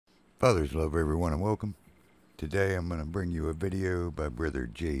Father's love, everyone, and welcome. Today I'm going to bring you a video by Brother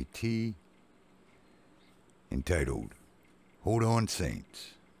JT entitled Hold On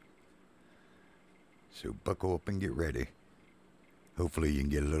Saints. So buckle up and get ready. Hopefully you can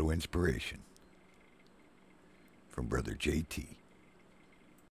get a little inspiration from Brother JT.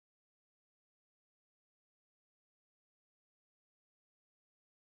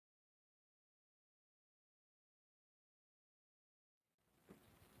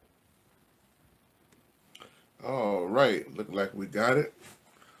 All right, look like we got it.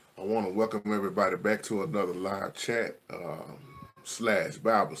 I want to welcome everybody back to another live chat slash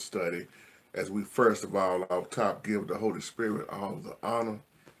Bible study. As we first of all, off top, give the Holy Spirit all the honor,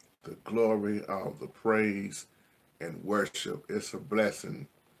 the glory, all the praise, and worship. It's a blessing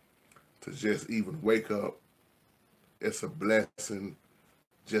to just even wake up. It's a blessing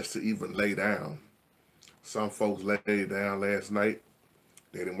just to even lay down. Some folks laid down last night.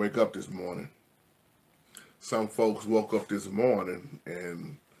 They didn't wake up this morning. Some folks woke up this morning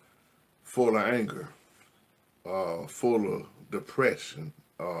and full of anger, full of depression,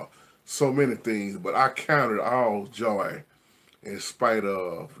 so many things. But I count it all joy in spite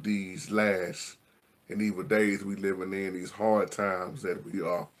of these last and evil days we living in, these hard times that we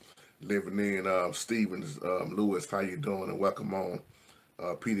are living in. Stevens, Lewis, how you doing? And welcome on.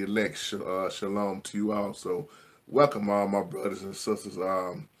 Peter Lex, shalom to you also. Welcome all my brothers and sisters.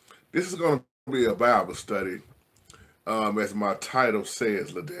 This is going to be a Bible study. As my title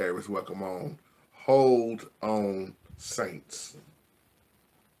says, Ladarius, welcome on. Hold on, saints.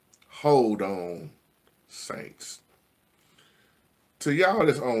 Hold on, saints. To y'all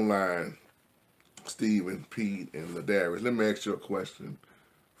that's online, Stephen, Pete, and Ladarius, let me ask you a question.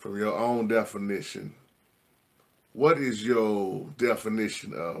 From your own definition, what is your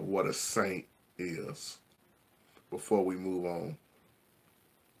definition of what a saint is before we move on?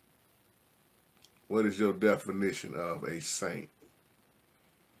 What is your definition of a saint?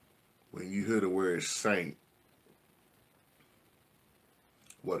 When you hear the word saint,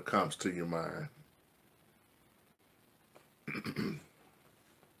 what comes to your mind?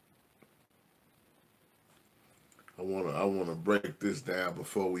 I wanna break this down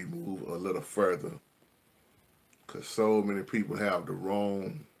before we move a little further, because so many people have the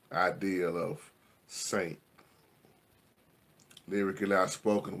wrong idea of saint. Lyrically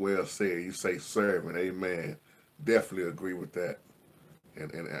outspoken, well said. You say servant, amen. Definitely agree with that.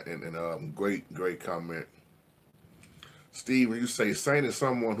 And great comment. Steve, you say saint is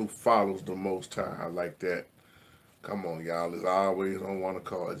someone who follows the Most High. I like that. Come on, y'all. As always, on one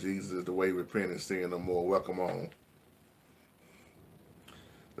accord. Jesus is the way, repent and sin no more. Welcome on.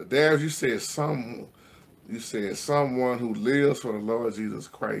 The Darius, you said someone who lives for the Lord Jesus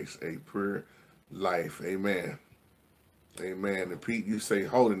Christ, a pure life. Amen. Amen. And Pete, you say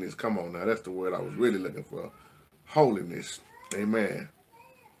holiness. Come on now. That's the word I was really looking for. Holiness. Amen.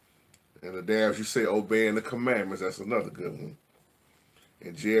 And the Darius, you say obeying the commandments. That's another good one.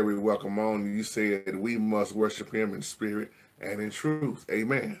 And Jerry, welcome on. You said we must worship him in spirit and in truth.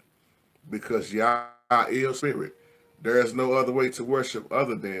 Amen. Because Yah is spirit. There is no other way to worship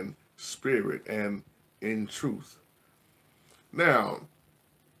other than spirit and in truth. Now,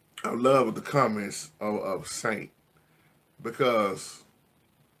 I love the comments of Saint, because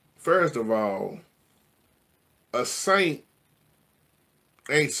first of all, a saint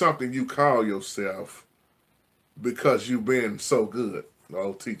ain't something you call yourself because you've been so good.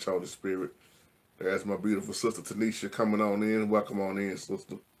 Oh, teach Holy Spirit. There's my beautiful sister Tanisha coming on in. Welcome on in,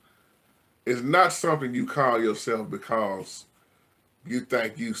 sister. It's not something you call yourself because you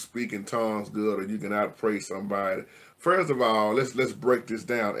think you speak in tongues good or you can outpray somebody. First of all, let's break this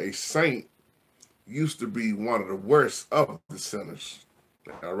down. A saint used to be one of the worst of the sinners.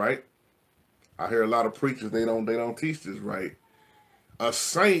 All right? I hear a lot of preachers, they don't teach this right. A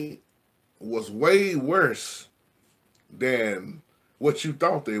saint was way worse than what you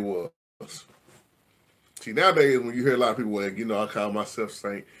thought they was. See, nowadays when you hear a lot of people like, I call myself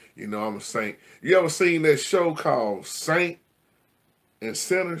saint, I'm a saint. You ever seen that show called Saint and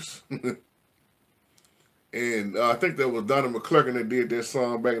Sinners? And I think that was Donnie McClurkin that did that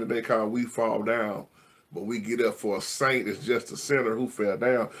song back in the day called We Fall Down. But we get up for a saint is just a sinner who fell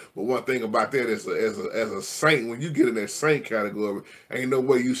down. But one thing about that is, as a saint, when you get in that saint category, ain't no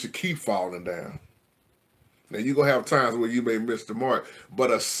way you should keep falling down. Now, you're going to have times where you may miss the mark,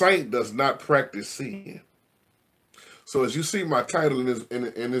 but a saint does not practice sin. So as you see my title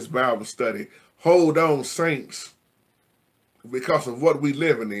in this Bible study, Hold On, Saints, because of what we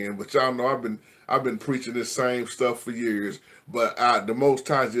living in. But y'all know I've been preaching this same stuff for years, but the Most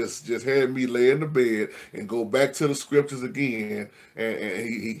High just had me lay in the bed and go back to the scriptures again, and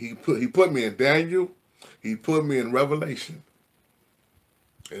he put me in Daniel, he put me in Revelation.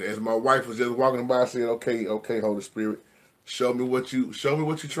 And as my wife was just walking by, I said, "Okay, Holy Spirit, show me what you're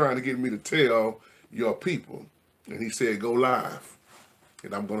trying to get me to tell your people." And he said, "Go live,"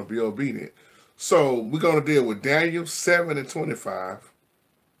 and I'm going to be obedient. So we're going to deal with Daniel 7 and 25.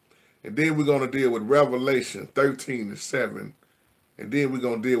 And then we're going to deal with Revelation 13 and 7. And then we're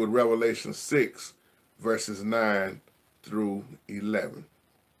going to deal with Revelation 6, verses 9 through 11.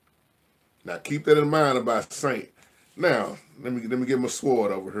 Now, keep that in mind about saint. Now, let me get my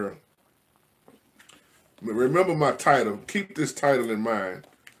sword over here. Remember my title. Keep this title in mind.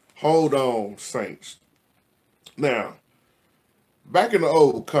 Hold on, saints. Now, back in the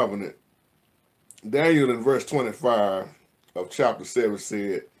Old Covenant, Daniel in verse 25 of chapter 7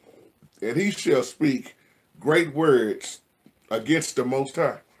 said, "And he shall speak great words against the Most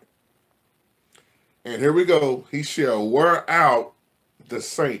High." And here we go. "He shall wear out the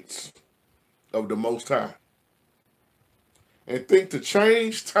saints of the Most High, and think to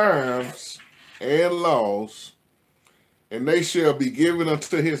change times and laws, and they shall be given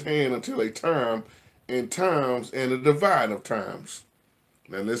unto his hand until a time and times and a divide of times."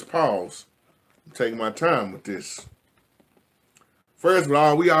 Now let's pause. Take my time with this. First of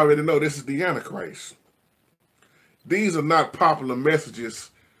all, we already know this is the Antichrist. These are not popular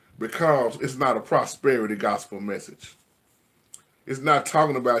messages because it's not a prosperity gospel message. It's not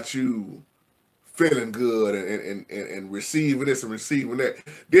talking about you feeling good and receiving this and receiving that.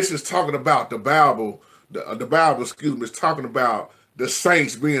 This is talking about the Bible. The Bible, is talking about the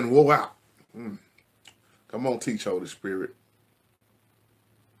saints being wore out. Come on, teach, Holy Spirit.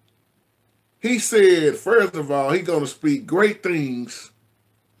 He said, first of all, he's going to speak great things.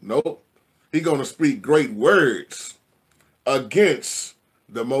 Nope. He's going to speak great words against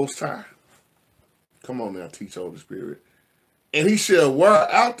the Most High. Come on now, teach, Holy Spirit. "And he shall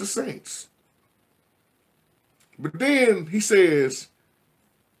wear out the saints." But then he says,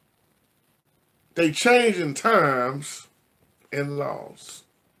 they changing times and laws.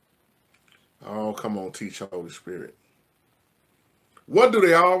 Oh, come on, teach, Holy Spirit. What do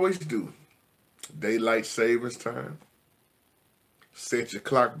they always do? Daylight savings time. Set your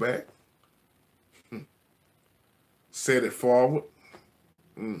clock back. Set it forward.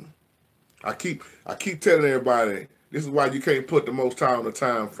 I keep telling everybody, this is why you can't put the Most High on the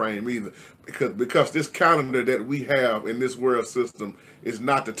time frame either. Because this calendar that we have in this world system is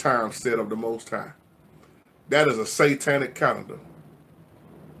not the time set of the Most High. That is a satanic calendar.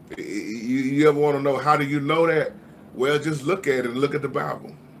 You ever want to know how do you know that? Well, just look at it and look at the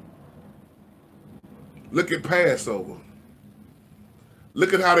Bible. Look at Passover.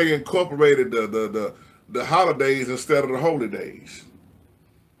 Look at how they incorporated the holidays instead of the holy days.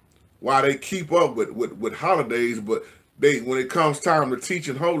 Why they keep up with holidays, but when it comes time to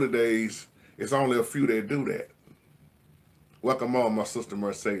teaching holy days, it's only a few that do that. Welcome on, my sister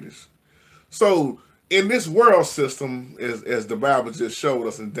Mercedes. So in this world system, as the Bible just showed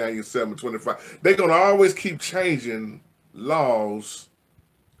us in Daniel 7:25, they're going to always keep changing laws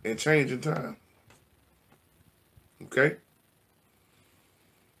and changing time. Okay?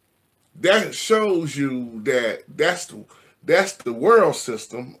 That shows you that that's the world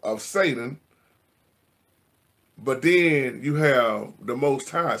system of Satan. But then you have the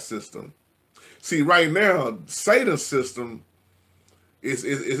Most High system. See, right now, Satan's system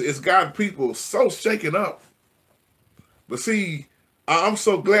it's got people so shaken up. But see, I'm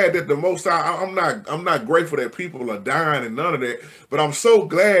so glad that the Most High, I'm not grateful that people are dying and none of that, but I'm so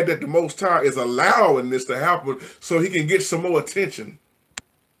glad that the Most High is allowing this to happen so he can get some more attention.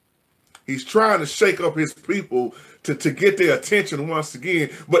 He's trying to shake up his people to get their attention once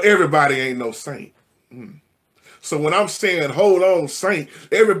again, but everybody ain't no saint. So when I'm saying, hold on, saint,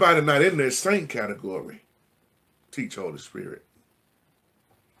 everybody not in their saint category. Teach, Holy Spirit.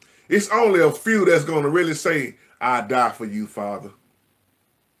 It's only a few that's going to really say, "I die for you, Father."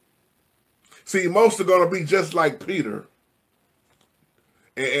 See, most are going to be just like Peter.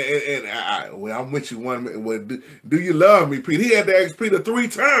 Well, I'm with you one minute. Well, do you love me, Peter? He had to ask Peter 3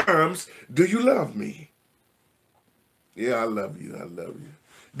 times, "Do you love me?" Yeah, I love you. I love you.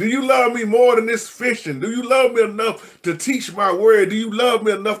 Do you love me more than this fishing? Do you love me enough to teach my word? Do you love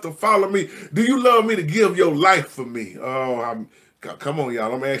me enough to follow me? Do you love me to give your life for me? Oh, come on,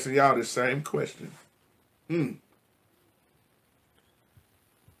 y'all. I'm asking y'all the same question.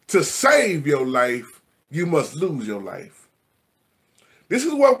 To save your life, you must lose your life. This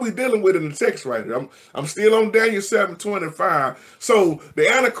is what we're dealing with in the text right here. I'm still on Daniel 7:25. So the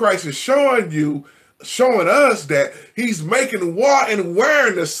Antichrist is showing us that he's making war and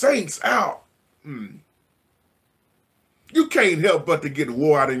wearing the saints out. You can't help but to get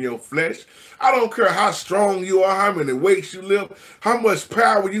war out in your flesh. I don't care how strong you are, how many weights you lift, how much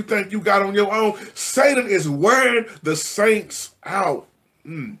power you think you got on your own. Satan is wearing the saints out.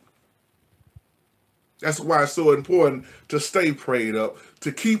 That's why it's so important to stay prayed up,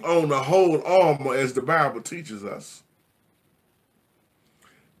 to keep on the whole armor as the Bible teaches us.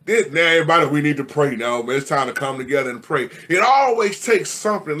 Now, everybody, we need to pray now, man. It's time to come together and pray. It always takes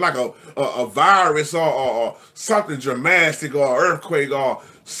something like a virus or something dramatic or earthquake or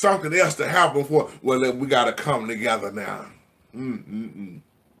something else to happen for, well, then we got to come together now.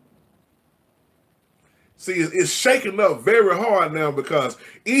 See, it's shaking up very hard now because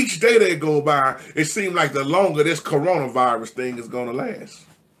each day that go by, it seems like the longer this coronavirus thing is going to last.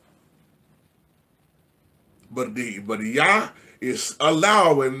 But Yah is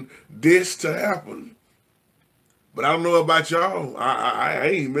allowing this to happen. But I don't know about y'all. I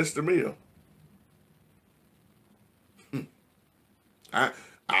ain't Mr. Mill.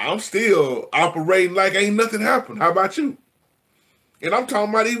 I'm still operating like ain't nothing happened. How about you? And I'm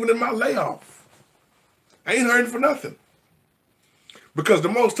talking about even in my layoff. I ain't hurting for nothing. Because the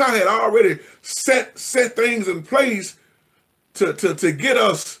Most High had already set things in place to get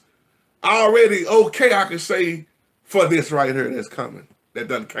us already okay, I can say, for this right here that's coming, that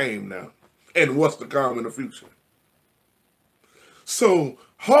done came now, and what's to come in the future. So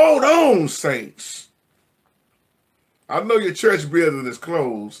hold on, saints. I know your church building is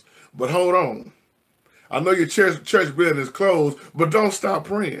closed, but hold on. I know your church building is closed, but don't stop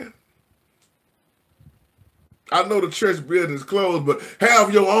praying. I know the church building is closed, but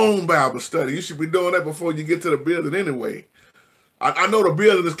have your own Bible study. You should be doing that before you get to the building anyway. I know the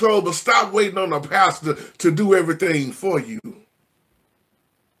building is closed, but stop waiting on the pastor to do everything for you.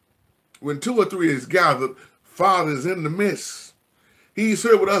 When 2 or 3 is gathered, Father is in the midst. He's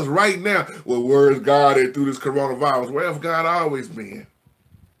here with us right now. Well, where's God at through this coronavirus? Where's God always been?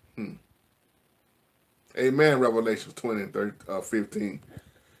 Amen, Revelation 20 and 15.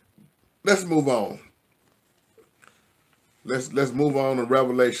 Let's move on. Let's move on to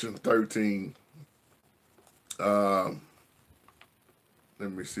Revelation 13.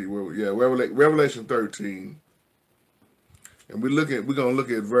 Let me see where. Revelation 13, and we're gonna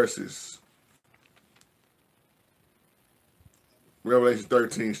look at verses. Revelation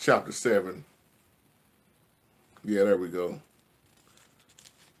 13, chapter 7. Yeah, there we go.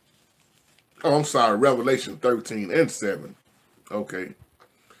 Oh, I'm sorry, Revelation 13 and 7. Okay.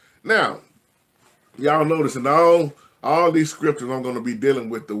 Now, y'all notice in all these scriptures, I'm going to be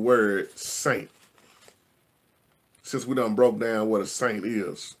dealing with the word saint. Since we done broke down what a saint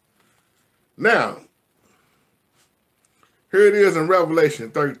is. Now, here it is in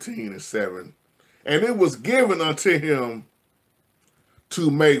Revelation 13 and 7. And it was given unto him to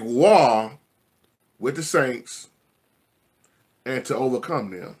make war with the saints and to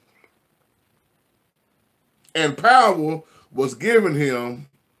overcome them. And power was given him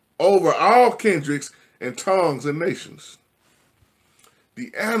over all kindreds and tongues and nations.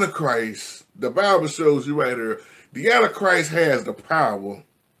 The Antichrist, the Bible shows you right here, the Antichrist has the power,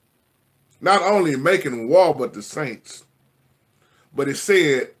 not only making war but the saints, but it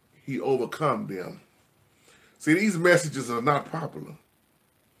said he overcome them. See, these messages are not popular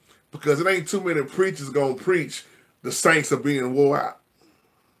because it ain't too many preachers gonna preach the saints are being wore out.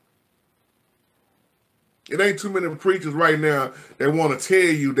 It ain't too many preachers right now that want to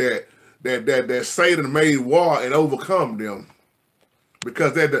tell you that Satan made war and overcome them,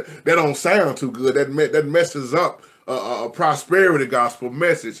 because that don't sound too good. That messes up a prosperity gospel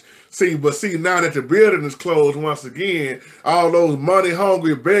message. See, now that the building is closed once again, all those money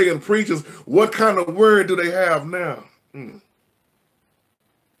hungry begging preachers, what kind of word do they have now?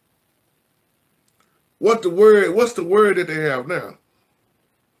 What's the word that they have now?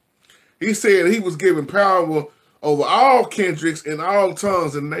 He said he was given power over all kindreds and all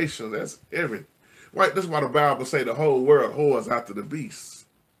tongues and nations. That's everything. Right? That's why the Bible say the whole world whores after the beast.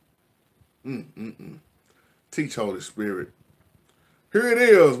 Teach, Holy Spirit. Here it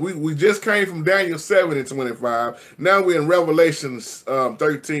is. We just came from Daniel 7 and 25. Now we're in Revelation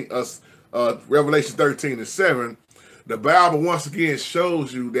 13 and 7. The Bible once again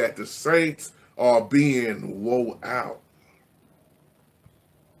shows you that the saints are being wore out.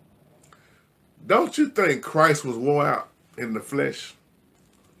 Don't you think Christ was wore out in the flesh?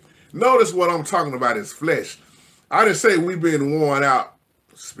 Notice what I'm talking about is flesh. I didn't say we've been worn out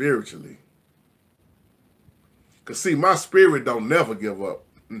spiritually. Because see, my spirit don't never give up.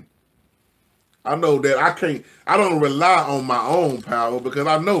 I know that I don't rely on my own power because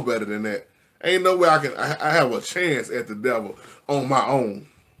I know better than that. Ain't no way I have a chance at the devil on my own.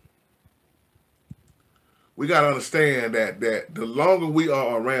 We got to understand that the longer we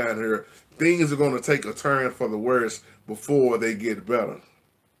are around here, things are going to take a turn for the worse before they get better.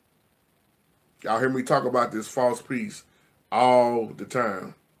 Y'all hear me talk about this false peace all the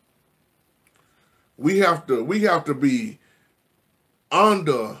time. We have to be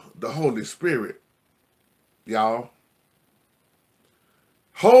under the Holy Spirit, y'all.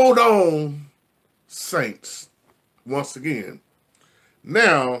 Hold on, saints. Once again.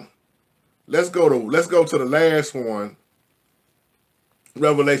 Now, let's go to the last one.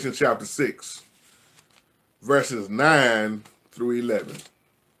 Revelation chapter 6, verses 9 through 11.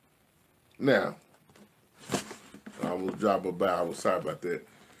 Now, I'm gonna drop a Bible. Sorry about that.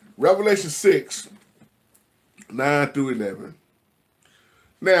 Revelation 6, 9 through 11.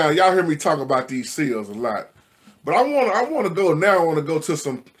 Now, y'all hear me talk about these seals a lot, but I want to go now. I want to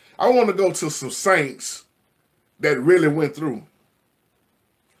go to some saints that really went through.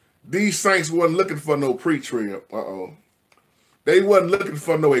 These saints wasn't looking for no pre-trib. They wasn't looking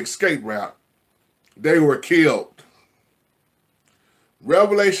for no escape route. They were killed.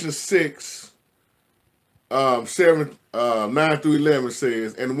 Revelation 6, 9 through 11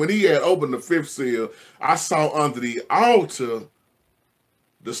 says, and when he had opened the fifth seal, I saw under the altar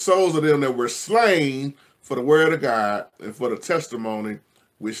the souls of them that were slain for the word of God and for the testimony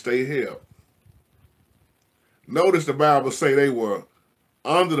which they held. Notice the Bible say they were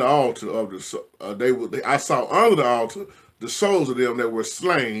under the altar of the. I saw under the altar the souls of them that were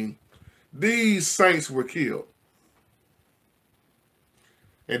slain. These saints were killed.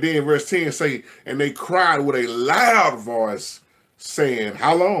 And then verse 10 say, and they cried with a loud voice, saying,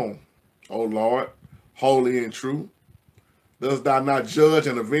 how long, O Lord, holy and true? Dost thou not judge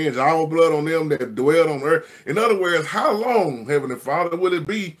and avenge our blood on them that dwell on earth? In other words, how long, Heavenly Father, will it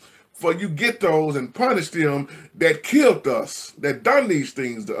be for you get those and punish them that killed us, that done these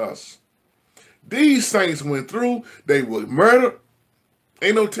things to us? These saints went through, they were murdered.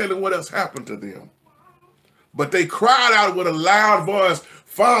 Ain't no telling what else happened to them. But they cried out with a loud voice,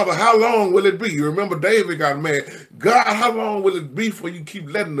 Father, how long will it be? You remember David got mad. God, how long will it be for you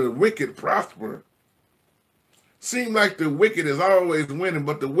keep letting the wicked prosper? Seems like the wicked is always winning,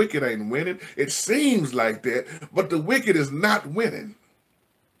 but the wicked ain't winning. It seems like that, but the wicked is not winning.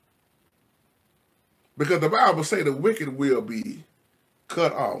 Because the Bible say the wicked will be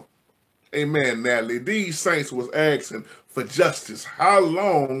cut off. Amen, Natalie. These saints was asking for justice. How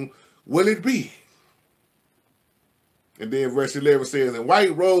long will it be? And then verse 11 says, and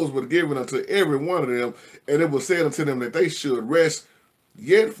white robes were given unto every one of them, and it was said unto them that they should rest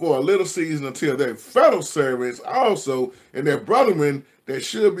yet for a little season until their fellow servants also and their brethren that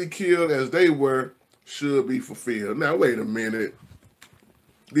should be killed as they were should be fulfilled. Now, wait a minute.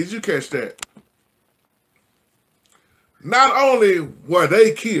 Did you catch that? Not only were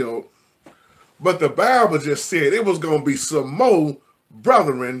they killed, but the Bible just said it was going to be some more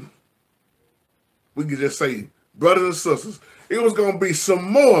brethren. We could just say brothers and sisters. It was going to be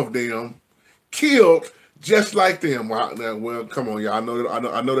some more of them killed just like them. Well, come on, y'all.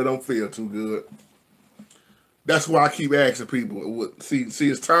 I know they don't feel too good. That's why I keep asking people. See,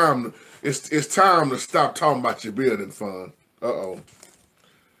 it's time. It's time to stop talking about your building fund.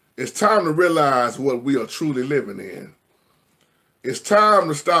 It's time to realize what we are truly living in. It's time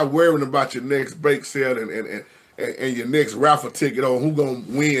to stop worrying about your next bake sale and your next raffle ticket on who's gonna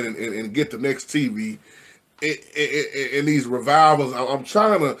win and get the next TV. In these revivals, I'm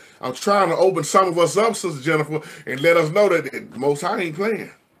trying to open some of us up, Sister Jennifer, and let us know that the Most High ain't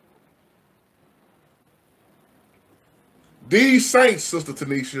playing. These saints, Sister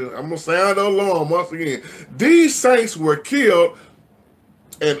Tanisha, I'm gonna sound the alarm once again. These saints were killed,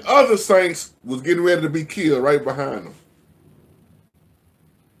 and other saints was getting ready to be killed right behind them.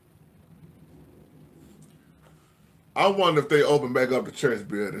 I wonder if they open back up the church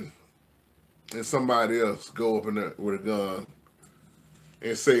building and somebody else go up in there with a gun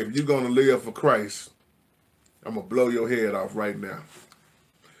and say, if you're going to live for Christ, I'm going to blow your head off right now.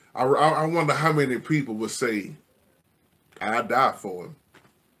 I wonder how many people would say, I die for him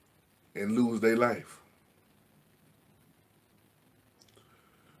and lose their life.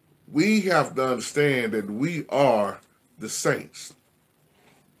 We have to understand that we are the saints.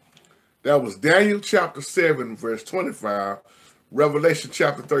 That was Daniel chapter 7, verse 25, Revelation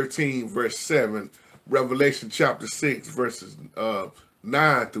chapter 13, verse 7, Revelation chapter 6, verses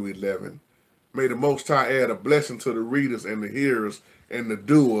 9 through 11. May the Most High add a blessing to the readers and the hearers and the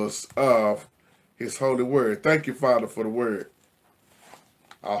doers of his holy word. Thank you, Father, for the word.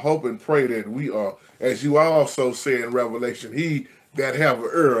 I hope and pray that we are, as you also say in Revelation, he that have an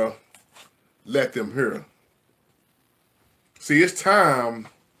ear, let them hear. See, it's time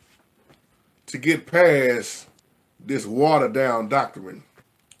to get past this watered down doctrine.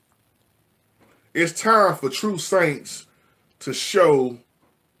 It's time for true saints to show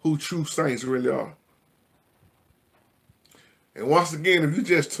who true saints really are. And once again, if you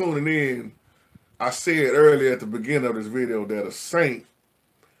just tuning in, I said earlier at the beginning of this video that a saint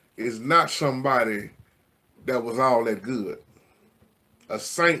is not somebody that was all that good. A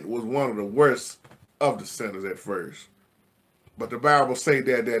saint was one of the worst of the sinners at first. But the Bible say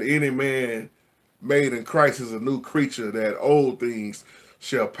that any man made in Christ is a new creature, that old things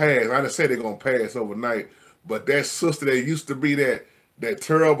shall pass. I didn't say they're going to pass overnight, but that sister that used to be that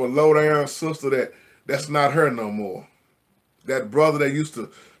terrible low-down sister, that's not her no more. That brother that used to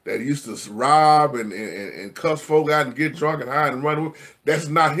rob and cuss folk out and get drunk and hide and run away, that's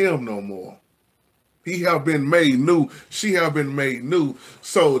not him no more. He have been made new. She have been made new.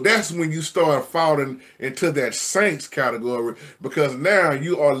 So that's when you start falling into that saints category, because now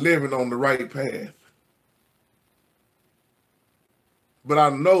you are living on the right path. But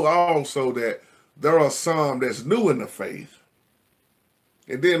I know also that there are some that's new in the faith.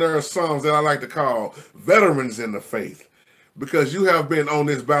 And then there are some that I like to call veterans in the faith, because you have been on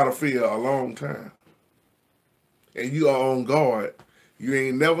this battlefield a long time. And you are on guard. You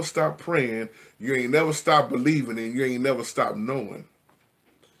ain't never stopped praying. You ain't never stopped believing, and you ain't never stopped knowing.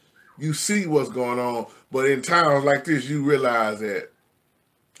 You see what's going on, but in times like this, you realize that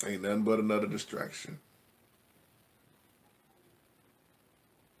ain't nothing but another distraction.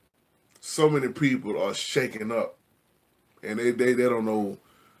 So many people are shaking up, and they don't know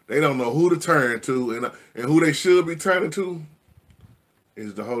who to turn to, and who they should be turning to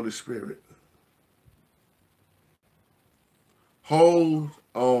is the Holy Spirit. Hold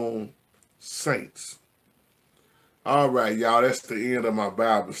on, saints. All right, y'all, that's the end of my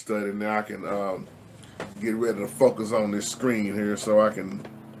Bible study. Now I can get ready to focus on this screen here so I can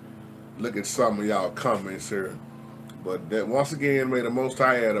look at some of y'all comments here. But that, once again, may the Most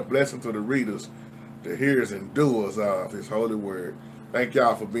High add a blessing to the readers, the hearers and doers of his holy word. Thank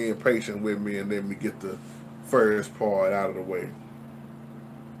y'all for being patient with me and let me get the first part out of the way.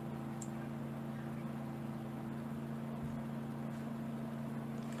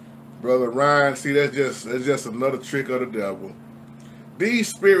 Brother Ryan, see, that's just another trick of the devil. These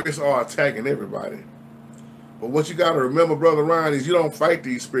spirits are attacking everybody. But what you got to remember, Brother Ryan, is you don't fight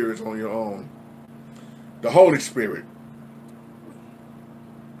these spirits on your own. The Holy Spirit.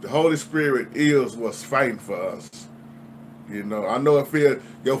 The Holy Spirit is what's fighting for us. You know, I know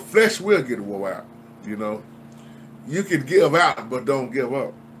your flesh will get wore out. You know, you can give out, but don't give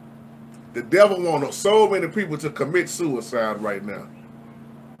up. The devil wants so many people to commit suicide right now.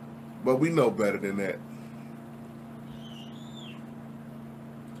 But we know better than that.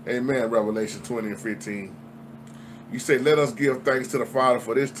 Amen. Revelation 20 and 15. You say, let us give thanks to the Father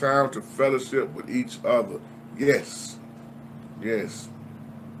for this time to fellowship with each other. Yes. Yes.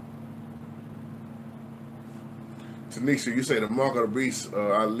 Tanisha, you say the mark of the beast.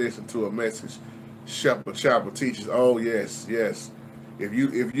 I listened to a message Shepherd Chapel teaches. Oh yes, yes. If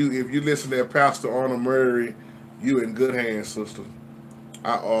you listen to Pastor Arnold Murray, you in good hands, sister.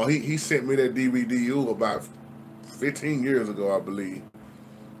 He sent me that DVD about 15 years ago, I believe.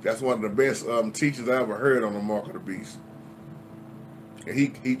 That's one of the best teachers I ever heard on the mark of the beast. And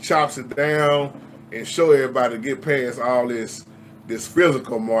he chops it down and show everybody to get past all this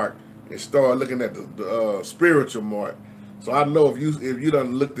physical mark and start looking at the spiritual mark. So I know if you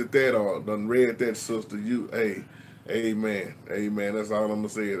done looked at that or done read that, sister, amen, amen. That's all I'm gonna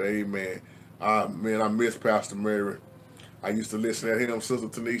say is amen. Man, I miss Pastor Mary. I used to listen to him, Sister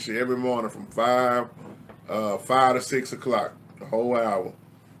Tanisha, every morning from 5 to 6 o'clock, the whole hour.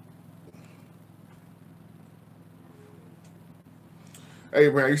 Hey,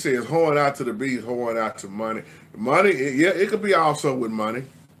 man, you say it's hoeing out to the beast, hoeing out to money. Money, it could be also with money,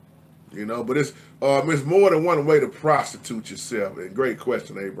 you know, but it's more than one way to prostitute yourself. And great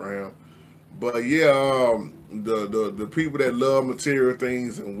question, Abraham. But yeah, the people that love material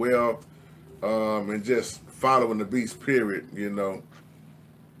things and wealth, and just following the beast, period, you know.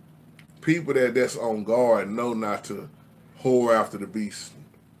 People that's on guard know not to whore after the beast.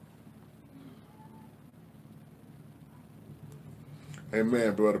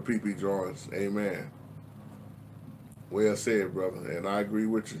 Amen, brother PP Jones. Amen. Well said, brother, and I agree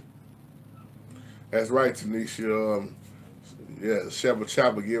with you. That's right, Tanisha. Yeah, Shepherd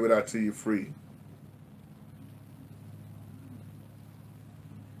Chapel, give it out to you free.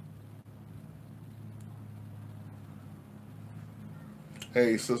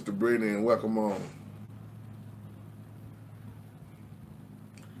 Hey, Sister Brittany, and welcome on.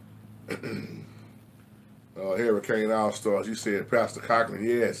 Hurricane All Stars, you said Pastor Cochran.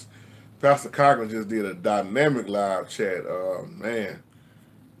 Yes, Pastor Cochran just did a dynamic live chat. Man,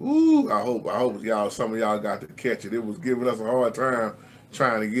 ooh, I hope y'all, some of y'all got to catch it. It was giving us a hard time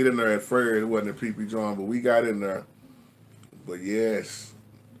trying to get in there at first. It wasn't a PP joint, but we got in there. But yes,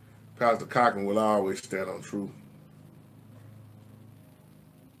 Pastor Cochran will always stand on truth.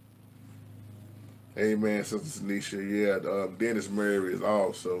 Amen, Sister Tanisha. Yeah, Dennis Murray is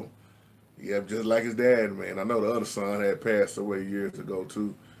also. Yeah, just like his dad, man. I know the other son had passed away years ago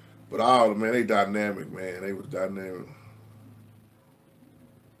too. But all of them, man, they dynamic, man. They was dynamic.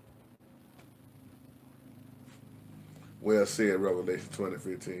 Well said, Revelation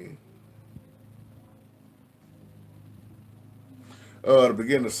 20:15. The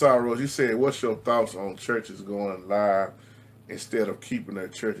beginning of sorrows, you said, what's your thoughts on churches going live instead of keeping their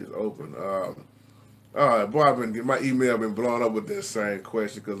churches open? Boy, my email been blown up with that same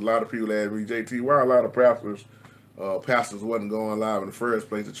question because a lot of people ask me, JT, why a lot of pastors wasn't going live in the first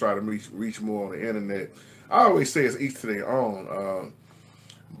place to try to reach more on the internet. I always say it's each to their own.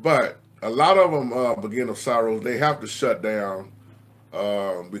 But a lot of them, beginning of sorrows, they have to shut down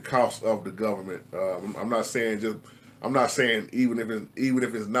because of the government. I'm not saying even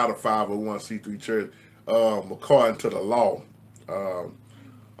if it's not a 501c3 church, according to the law,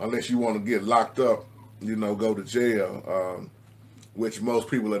 unless you want to get locked up, go to jail, which most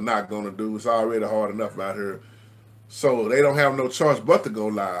people are not going to do. It's already hard enough out here, so they don't have no choice but to go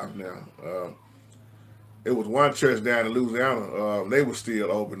live now. It was one church down in Louisiana. They were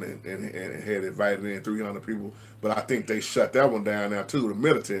still open and had invited in 300 people, but I think they shut that one down now too. The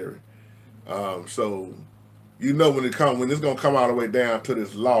military. So when it's gonna come all the way down to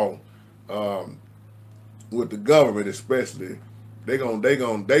this law, with the government especially, they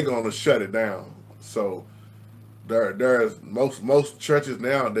gonna shut it down. So there's most churches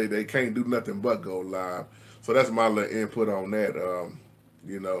now they can't do nothing but go live. So that's my little input on that.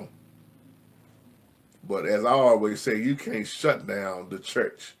 You know. But as I always say, you can't shut down the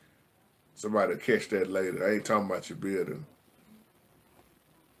church. Somebody will catch that later. I ain't talking about your building.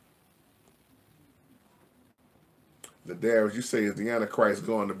 The Darius, you say, is the Antichrist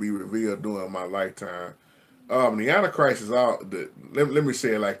going to be revealed during my lifetime? The Antichrist is all. Let me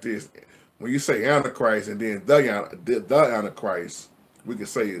say it like this: when you say Antichrist and then the Antichrist, we can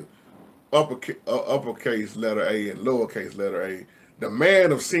say uppercase letter A and lowercase letter A. The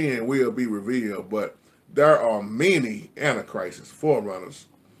man of sin will be revealed, but there are many Antichrists, forerunners,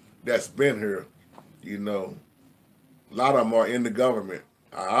 that's been here. A lot of them are in the government.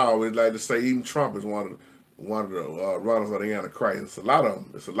 I always like to say even Trump is one of the runners of the Antichrist. It's a lot of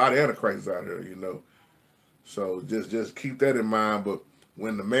them. It's a lot of Antichrists out here. So just keep that in mind. But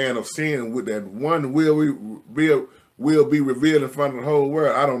when the man of sin with that one will be revealed in front of the whole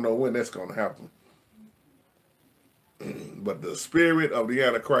world, I don't know when that's going to happen. But the spirit of the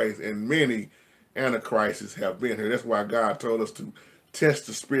Antichrist and many Antichrists have been here. That's why God told us to test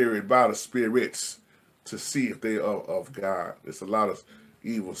the spirit by the spirits to see if they are of God. There's a lot of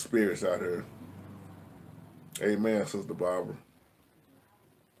evil spirits out here. Amen, Sister Barbara.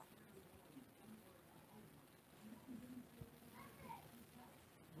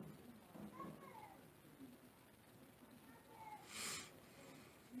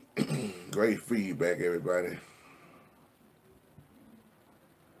 Great feedback, everybody.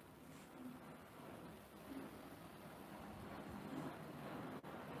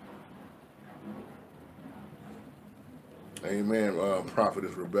 Amen,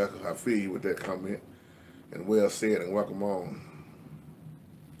 Prophetess Rebecca. I feel you with that comment. And well said, and welcome on.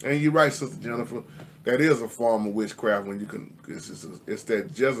 And you're right, Sister Jennifer. That is a form of witchcraft when you can. It's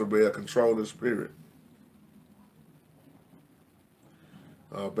that Jezebel controlling spirit.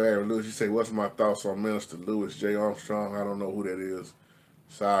 Barry Lewis, you say, what's my thoughts on Minister Louis J. Armstrong? I don't know who that is.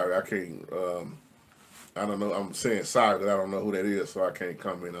 Sorry, I can't. I don't know. I'm saying sorry because I don't know who that is, so I can't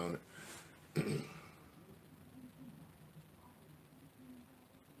comment on it.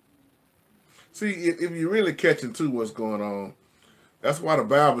 See, if you're really catching to what's going on, that's why the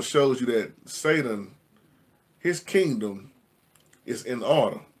Bible shows you that Satan, his kingdom, is in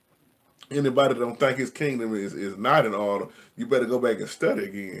order. Anybody that don't think his kingdom is not in order, you better go back and study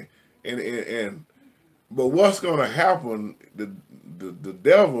again. But what's going to happen? The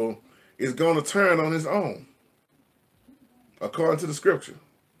devil is going to turn on his own, according to the scripture.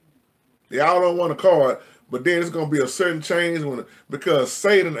 Y'all don't want to call it, but then it's going to be a certain change because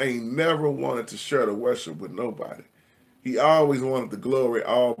Satan ain't never wanted to share the worship with nobody. He always wanted the glory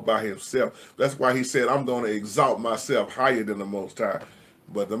all by himself. That's why he said, I'm going to exalt myself higher than the Most High.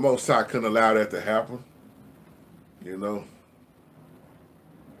 But the Most High couldn't allow that to happen, you know.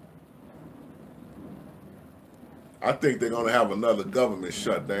 I think they're going to have another government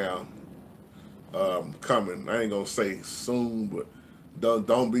shutdown coming. I ain't going to say soon, but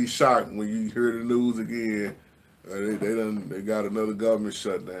don't be shocked when you hear the news again. They got another government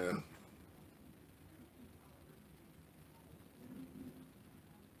shutdown.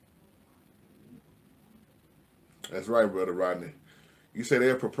 That's right, Brother Rodney. You say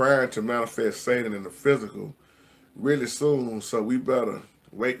they're preparing to manifest Satan in the physical really soon, so we better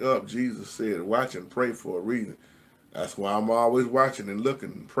wake up. Jesus said, watch and pray for a reason. That's why I'm always watching and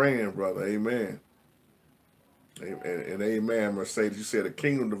looking and praying, brother. Amen. And amen, Mercedes. You said, a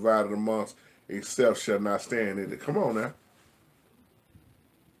kingdom divided amongst itself shall not stand in it. Come on now.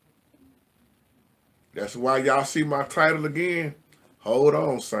 That's why y'all see my title again. Hold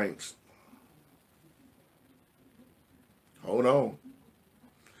on, saints. Hold on.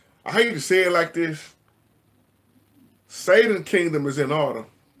 I hate to say it like this. Satan's kingdom is in order.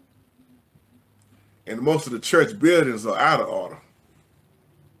 And most of the church buildings are out of order.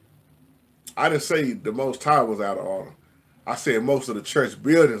 I didn't say the Most High was out of order. I said most of the church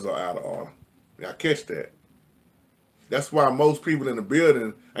buildings are out of order. Y'all catch that? That's why most people in the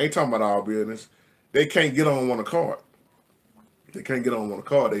building, I ain't talking about all buildings, they can't get on one accord. They can't get on one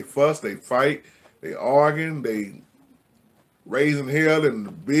accord. They fuss, they fight, they arguing, they raising hell in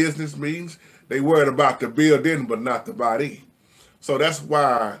the business meetings. They worried about the building, but not the body. So that's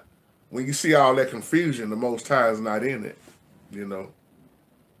why when you see all that confusion, the Most High is not in it, you know.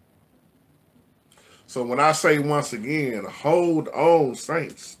 So when I say once again, hold on,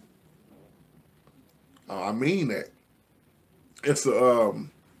 saints, I mean that. It's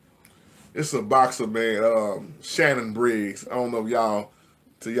a boxer, man, Shannon Briggs. I don't know if y'all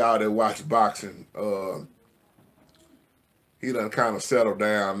that watch boxing, he done kind of settled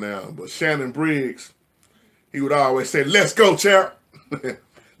down now. But Shannon Briggs, he would always say, "Let's go, champ."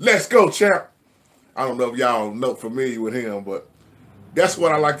 Let's go, champ. I don't know if y'all know familiar with him, but that's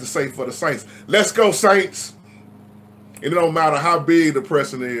what I like to say for the Saints. Let's go, Saints. And it don't matter how big the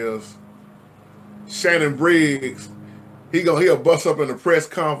person is. Shannon Briggs, he'll bust up in the press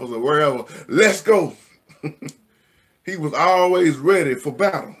conference or wherever. Let's go. He was always ready for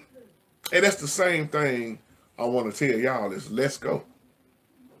battle. And that's the same thing I want to tell y'all is let's go.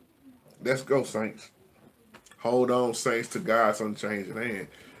 Let's go, Saints. Hold on, Saints, to God's unchanging hand.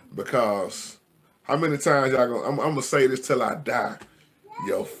 Because how many times y'all gonna, I'm gonna say this till I die.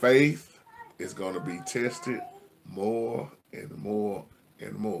 Your faith is gonna be tested more and more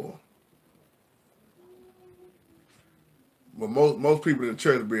and more. But most people in the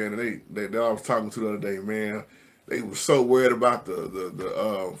church, being they I was talking to the other day, man, they were so worried about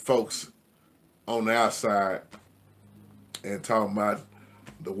the folks on the outside and talking about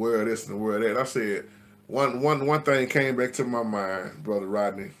the world this and the world that. I said one thing came back to my mind, Brother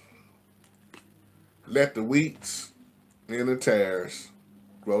Rodney. Let the wheats and the tares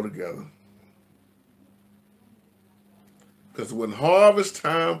grow together. Because when harvest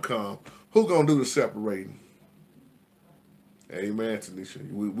time comes, who gonna do the separating? Amen, Tanisha.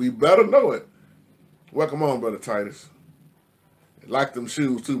 We better know it. Welcome on, Brother Titus. Like them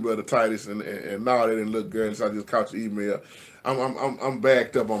shoes too, Brother Titus, and no, they didn't look good, so I just caught your email. I'm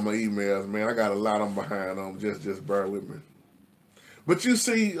backed up on my emails, man. I got a lot I'm behind on. Just bear with me. But you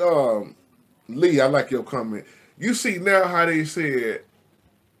see, Lee, I like your comment. You see now how they said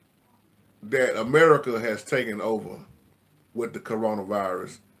that America has taken over with the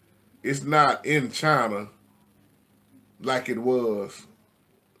coronavirus. It's not in China like it was.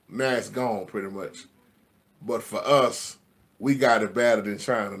 Now it's gone pretty much. But for us, we got it better than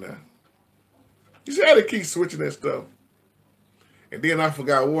China now. You see how they keep switching that stuff? And then I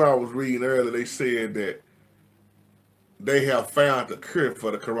forgot where I was reading earlier. They said that they have found the cure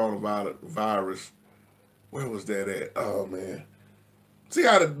for the coronavirus. Where was that at? Oh, man. See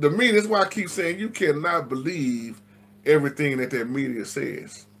how the media, that's why I keep saying you cannot believe everything that media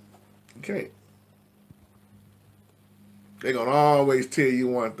says. You can't. They're going to always tell you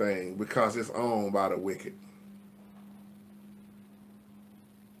one thing because it's owned by the wicked.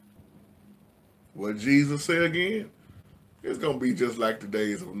 What Jesus said again, it's going to be just like the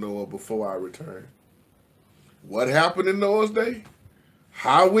days of Noah before I return. What happened in Noah's day?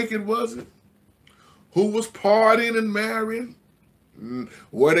 How wicked was it? Who was partying and marrying?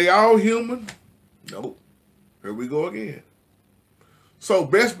 Were they all human? Nope. Here we go again. So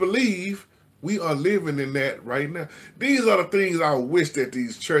best believe we are living in that right now. These are the things I wish that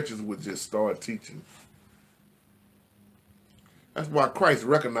these churches would just start teaching. That's why Christ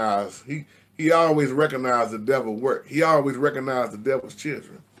recognized, he He always recognized the devil work. He always recognized the devil's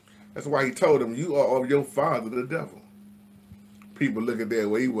children. That's why he told them, you are of your father, the devil. People look at that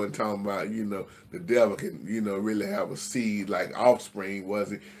way. He wasn't talking about, the devil can, really have a seed like offspring, was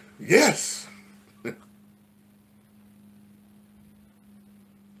he? Yes.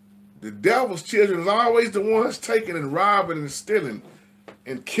 The devil's children is always the ones taking and robbing and stealing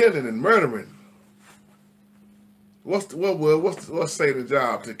and killing and murdering. What's Satan's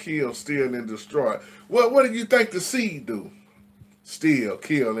job? To kill, steal, and destroy. What do you think the seed do? Steal,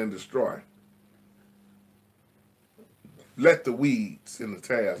 kill, and destroy. Let the weeds and the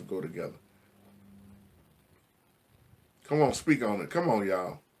tares go together. Come on, speak on it. Come on,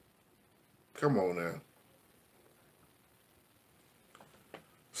 y'all. Come on now.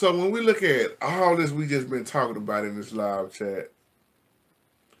 So when we look at all this we just been talking about in this live chat,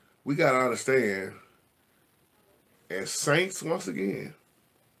 we got to understand, as saints, once again,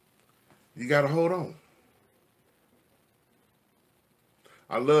 you got to hold on.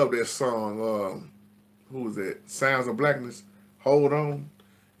 I love that song, who was that? Sounds of Blackness. Hold on,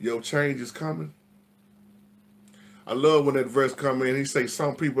 your change is coming. I love when that verse come in. He say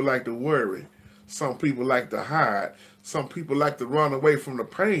some people like to worry, some people like to hide, some people like to run away from the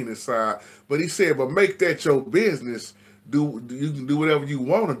pain inside. But he said, but make that your business. You can do whatever you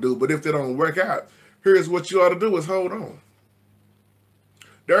want to do, but if they don't work out, here's what you ought to do: is hold on.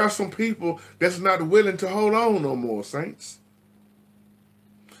 There are some people that's not willing to hold on no more, saints.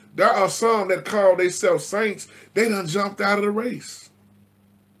 There are some that call themselves saints. They done jumped out of the race.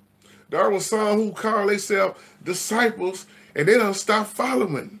 There were some who call themselves disciples, and they done stopped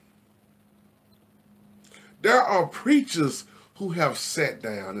following. There are preachers who have sat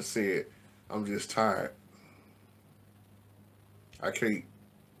down and said, I'm just tired. I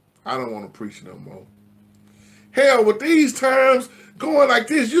don't want to preach no more. Hell, with these times going like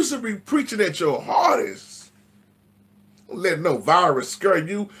this, you should be preaching at your hardest. Don't let no virus scare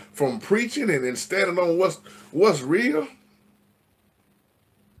you from preaching and standing on what's real.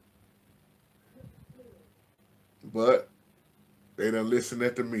 But they done listen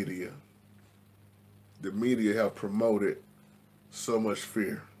at the media. The media have promoted so much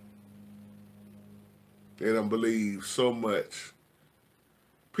fear. They don't believe so much.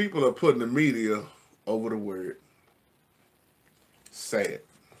 People are putting the media over the word. Sad.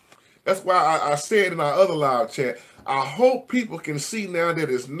 That's why I said in our other live chat, I hope people can see now that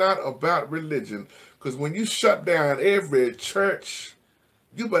it's not about religion. Because when you shut down every church,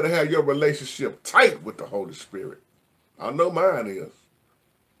 you better have your relationship tight with the Holy Spirit. I know mine is.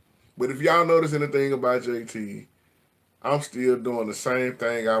 But if y'all notice anything about JT, I'm still doing the same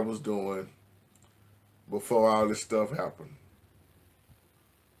thing I was doing before all this stuff happened.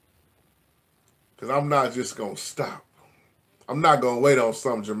 Because I'm not just going to stop. I'm not going to wait on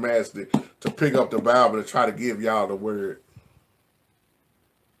some gymnastic to pick up the Bible and try to give y'all the word.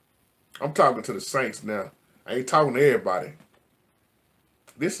 I'm talking to the saints now. I ain't talking to everybody.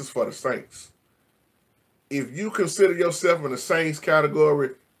 This is for the saints. If you consider yourself in the saints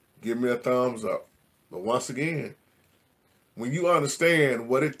category, give me a thumbs up. But once again, when you understand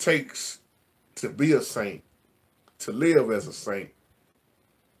what it takes to be a saint, to live as a saint,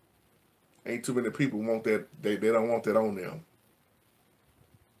 ain't too many people want that. They don't want that on them.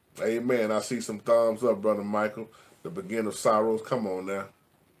 Amen. I see some thumbs up, Brother Michael. The beginning of sorrows. Come on now.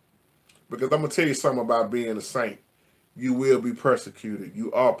 Because I'm going to tell you something about being a saint. You will be persecuted.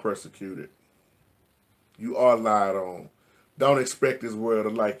 You are persecuted. You are lied on. Don't expect this world to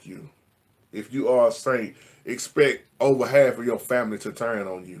like you. If you are a saint, expect over half of your family to turn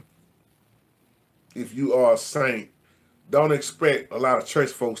on you. If you are a saint, don't expect a lot of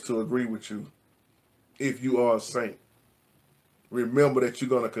church folks to agree with you. If you are a saint, remember that you're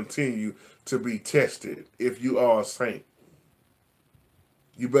going to continue to be tested. If you are a saint,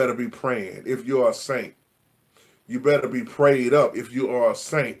 you better be praying. If you are a saint, you better be prayed up. If you are a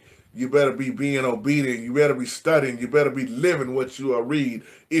saint, you better be being obedient. You better be studying. You better be living what you are reading.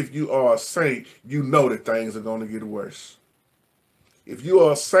 If you are a saint, you know that things are going to get worse. If you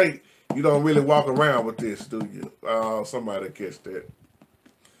are a saint, you don't really walk around with this, do you? Somebody catch that.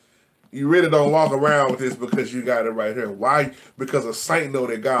 You really don't walk around with this because you got it right here. Why? Because a saint know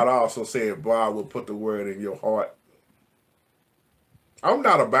that God also said, God will put the word in your heart. I'm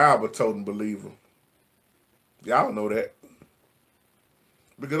not a Bible-toting believer. Y'all know that.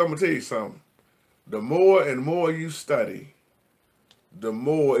 Because I'm going to tell you something. The more and more you study, the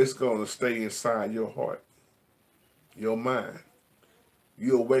more it's going to stay inside your heart, your mind.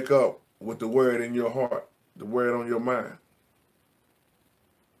 You'll wake up with the word in your heart, the word on your mind.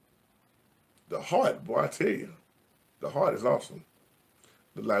 The heart, boy, I tell you, the heart is awesome.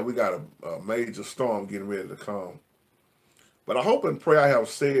 Like we got a major storm getting ready to come. But I hope and pray I have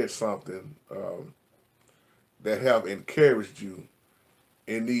said something that have encouraged you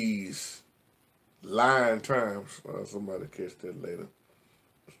in these lying times. Somebody catch that later.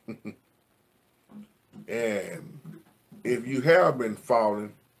 And if you have been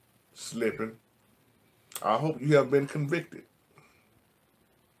falling, slipping, I hope you have been convicted.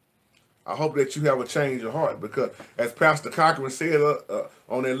 I hope that you have a change of heart, because as Pastor Cochran said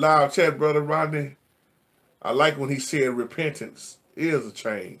on that live chat, Brother Rodney, I like when he said repentance is a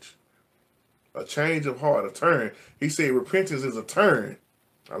change of heart, a turn. He said repentance is a turn.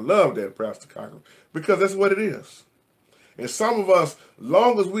 I love that, Pastor Cochran, because that's what it is. And some of us,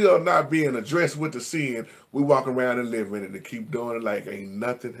 long as we are not being addressed with the sin, we walk around and live in it and keep doing it like ain't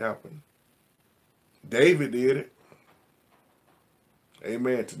nothing happened. David did it.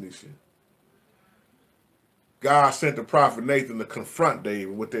 Amen, Tanisha. God sent the prophet Nathan to confront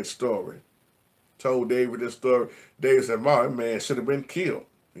David with that story. Told David this story. David said, "My man should have been killed."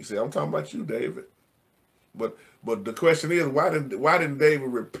 He said, "I'm talking about you, David." But the question is, why didn't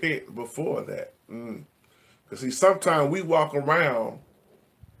David repent before that? Because see, sometimes we walk around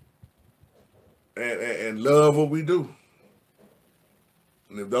and love what we do.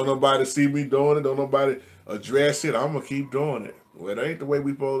 And if don't nobody see me doing it, don't nobody address it, I'm going to keep doing it. Well, that ain't the way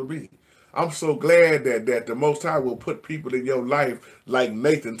we supposed to be. I'm so glad that the Most High will put people in your life like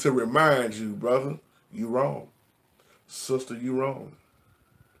Nathan to remind you, brother, you wrong. Sister, you wrong.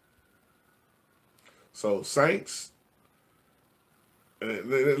 So, saints,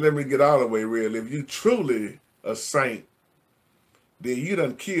 let me get all the way real. If you truly a saint, then you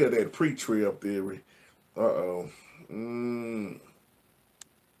done killed that pre-trib theory. Uh-oh.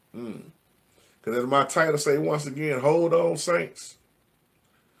 Because as my title say once again, hold on, saints.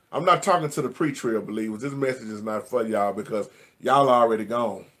 I'm not talking to the pre-trib believers. This message is not for y'all, because y'all are already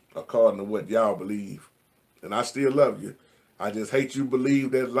gone according to what y'all believe. And I still love you. I just hate you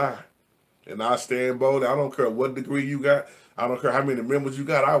believe that lie. And I stand bold. I don't care what degree you got. I don't care how many members you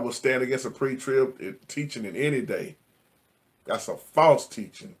got. I will stand against a pre-trib teaching in any day. That's a false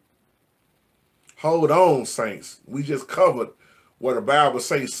teaching. Hold on, saints. We just covered what the Bible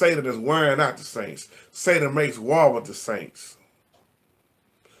says. Satan is wearing out the saints. Satan makes war with the saints.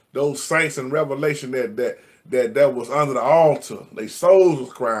 Those saints in Revelation that was under the altar, their souls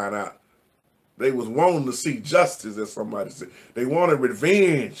was crying out. They was wanting to see justice, as somebody said. They wanted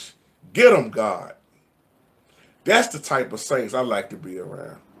revenge. Get them, God. That's the type of saints I like to be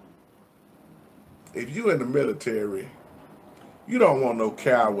around. If you in the military, you don't want no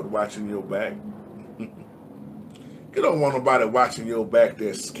coward watching your back. You don't want nobody watching your back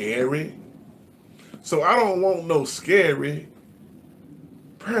that's scary. So I don't want no scary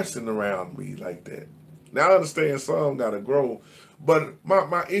person around me like that. Now I understand some gotta grow, but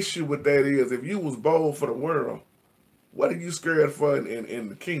my issue with that is, if you was bold for the world, what are you scared for in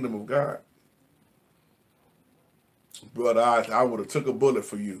the kingdom of God? Brother, I would have took a bullet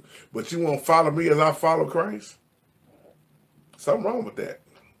for you, but you won't follow me as I follow Christ? Something wrong with that.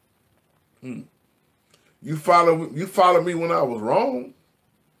 You follow me when I was wrong,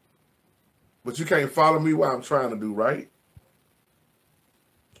 but you can't follow me while I'm trying to do right.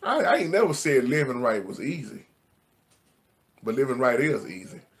 I ain't never said living right was easy, but living right is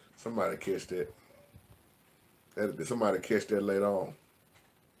easy. Somebody catch that. Somebody catch that later on.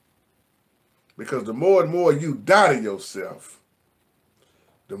 Because the more and more you die to yourself,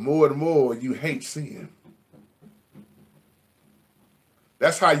 the more and more you hate sin.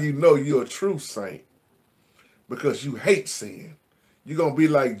 That's how you know you're a true saint, because you hate sin. You're going to be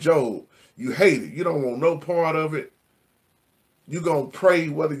like Job. You hate it. You don't want no part of it. You're going to pray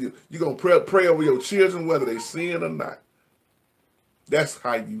whether you're going to pray over your children, whether they sin or not. That's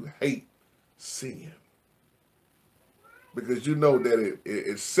how you hate sin. Because you know that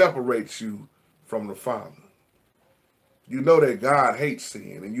it separates you from the Father. You know that God hates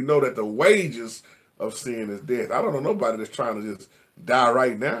sin, and you know that the wages of sin is death. I don't know nobody that's trying to just die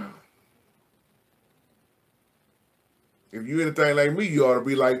right now. If you anything like me, you ought to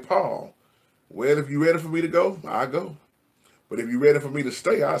be like Paul. Well, if you're ready for me to go, I go. But if you're ready for me to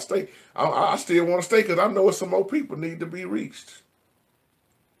stay, I stay. I still want to stay, because I know some more people need to be reached.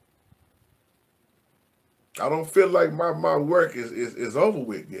 I don't feel like my work is over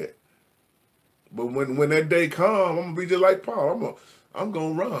with yet. But when that day comes, I'm gonna be just like Paul. I'm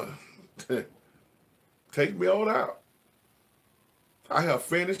gonna run. Take me on out. I have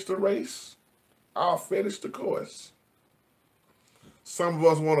finished the race. I'll finish the course. Some of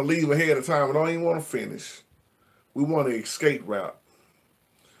us want to leave ahead of time and don't even want to finish. We want to escape route.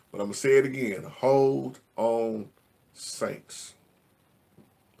 But I'm going to say it again. Hold on, saints.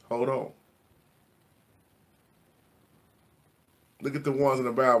 Hold on. Look at the ones in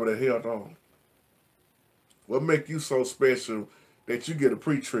the Bible that held on. What make you so special that you get a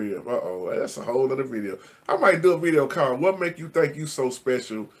pre-trib? Uh-oh, that's a whole other video. I might do a video called "What make you think you so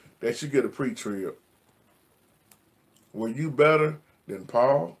special that you get a pre-trib?" Were you better than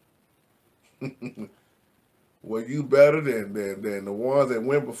Paul? Were you better than the ones that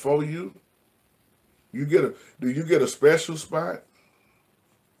went before you? Do you get a special spot?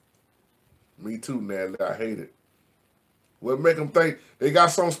 Me too, Natalie. I hate it. What make them think they got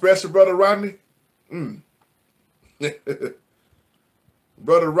something special, Brother Rodney?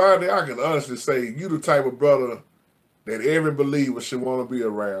 Brother Rodney, I can honestly say you the type of brother that every believer should want to be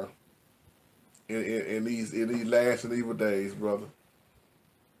around in these last and evil days, brother.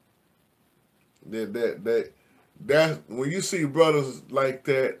 That when you see brothers like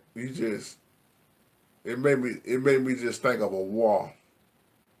that, it made me just think of a war.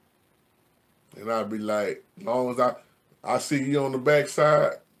 And I'd be like, as long as I see you on the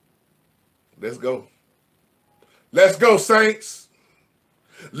backside, let's go. Let's go, saints.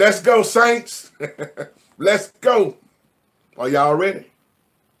 Let's go, saints. Let's go. Are y'all ready?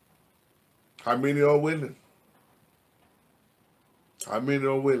 How many are willing? How many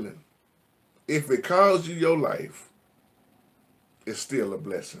are willing? If it costs you your life, it's still a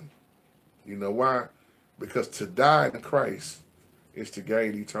blessing. You know why? Because to die in Christ is to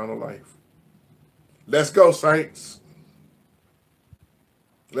gain eternal life. Let's go, saints.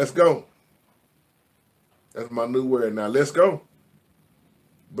 Let's go. That's my new word now. Let's go.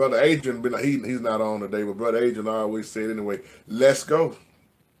 Brother Adrian, he's not on today, but Brother Adrian always said anyway, let's go.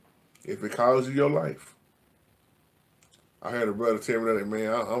 If it costs you your life. I heard a brother tell me that,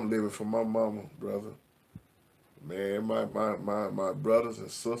 man, I'm living for my mama, brother. Man, my brothers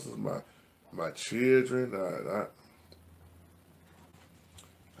and sisters, my children,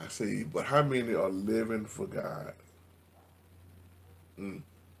 I say, but how many are living for God?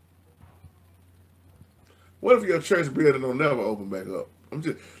 What if your church building will never open back up?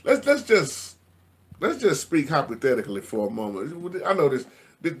 Let's just speak hypothetically for a moment. I know this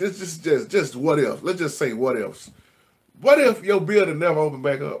is just what if. Let's just say what ifs. What if your building never opened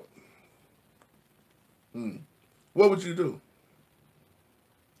back up? What would you do?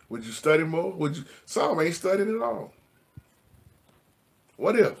 Would you study more? Some ain't studying at all.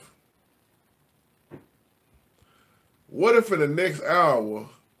 What if? What if in the next hour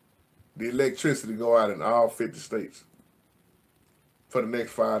the electricity go out in all 50 states for the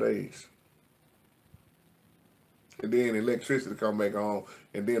next 5 days? And then the electricity come back on,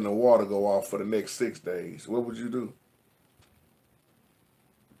 and then the water go off for the next 6 days. What would you do?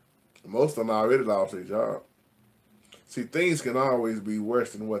 Most of them already lost their job. See, things can always be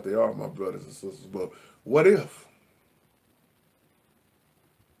worse than what they are, my brothers and sisters. But what if?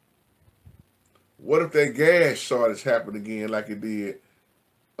 What if that gas shortage happened again like it did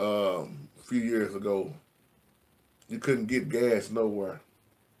a few years ago? You couldn't get gas nowhere.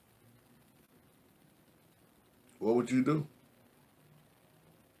 What would you do?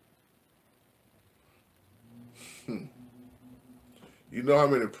 You know how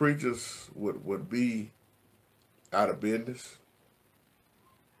many preachers would be out of business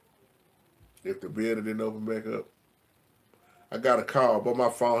if the building didn't open back up? I got a call, but my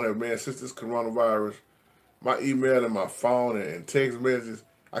phone had, man, since this coronavirus, my email and my phone and text messages,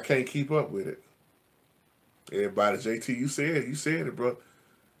 I can't keep up with it. Everybody, JT, you said it, bro.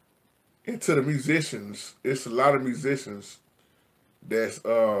 And to the musicians, it's a lot of musicians that's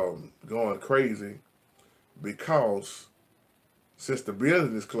going crazy because since the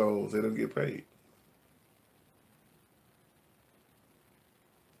building is closed, they don't get paid.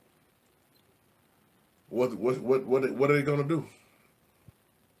 What are they gonna do?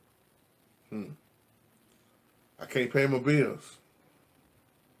 I can't pay my bills.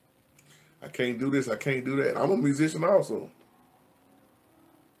 I can't do this. I can't do that. I'm a musician also.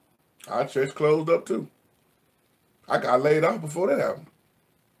 Our church closed up too. I got laid off before that happened.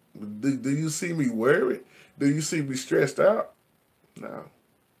 Do you see me worried? Do you see me stressed out? No.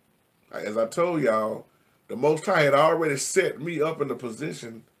 As I told y'all, the Most High had already set me up in a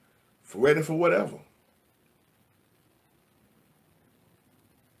position ready for whatever.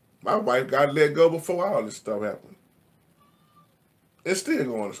 My wife got let go before all this stuff happened. And still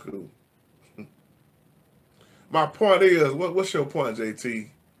going to school. My point is, what's your point, JT?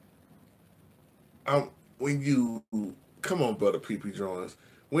 When you, come on, brother PP Jones,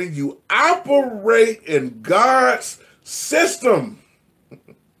 when you operate in God's system,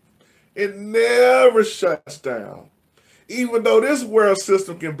 it never shuts down. Even though this world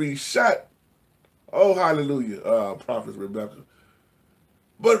system can be shut, oh, hallelujah, Prophet Rebecca.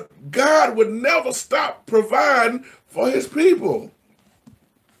 But God would never stop providing for his people.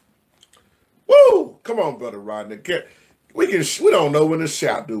 Woo! Come on, Brother Rodney. We don't know when to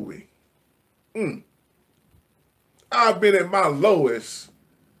shout, do we? I've been at my lowest,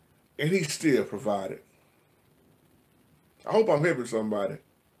 and he still provided. I hope I'm helping somebody.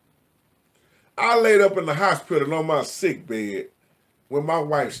 I laid up in the hospital on my sick bed when my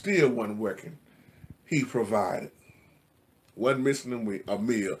wife still wasn't working. He provided. Wasn't missing a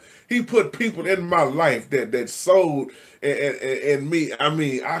meal. He put people in my life that sold and me. I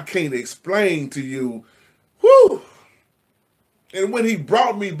mean, I can't explain to you. Whoo! And when he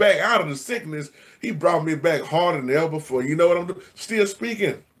brought me back out of the sickness, he brought me back harder than ever before. You know what I'm doing? Still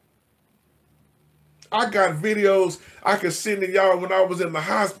speaking. I got videos I could send to y'all when I was in the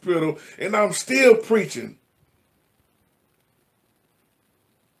hospital, and I'm still preaching.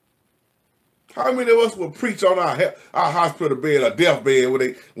 How many of us will preach on our hospital bed or death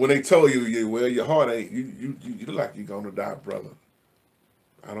bed when they told you, well, your heart ain't, you look like you're gonna die, brother.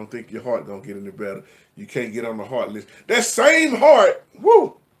 I don't think your heart gonna get any better. You can't get on the heart list. That same heart,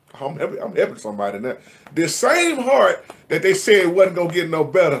 whoo, I'm helping somebody now. The same heart that they said wasn't gonna get no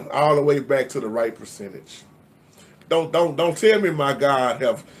better, all the way back to the right percentage. Don't tell me my God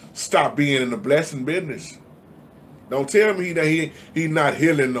have stopped being in the blessing business. Don't tell me that he not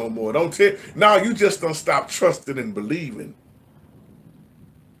healing no more. Don't tell. Now you just don't stop trusting and believing.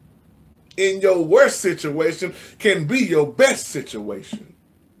 In your worst situation can be your best situation.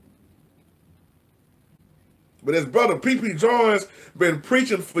 But as Brother P.P. Jones been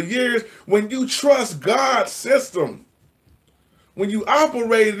preaching for years, when you trust God's system, when you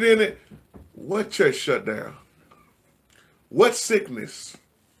operated in it, what church shut down? What sickness?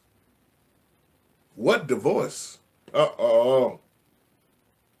 What divorce? Uh-oh.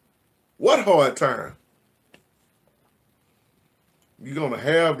 What hard time? You're gonna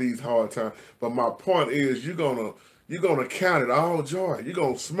have these hard times, but my point is you're gonna count it all joy. You're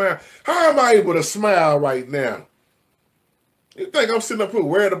gonna smile. How am I able to smile right now? You think I'm sitting up here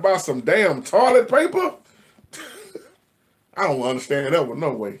worried about some damn toilet paper? I don't understand that one,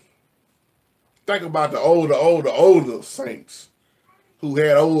 no way. Think about the older saints who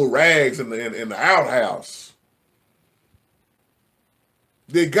had old rags in the outhouse.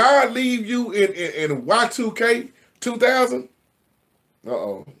 Did God leave you in Y2K 2000?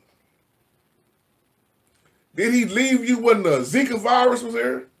 Uh-oh. Did he leave you when the Zika virus was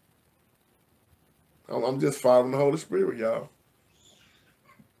there? I'm just following the Holy Spirit, y'all.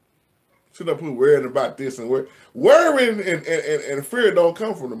 Sit up here worrying about this and worrying and fear don't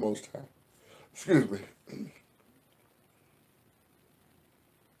come from the Most High. Excuse me.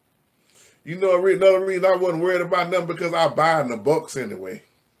 You know another reason I wasn't worried about nothing, because I buy in the books anyway.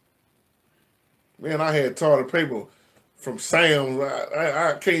 Man, I had toilet paper from Sam's.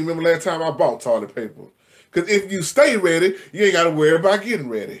 I can't remember last time I bought toilet paper. Because if you stay ready, you ain't got to worry about getting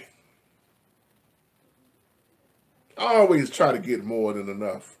ready. I always try to get more than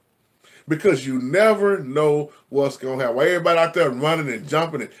enough. Because you never know what's going to happen. While everybody out there running and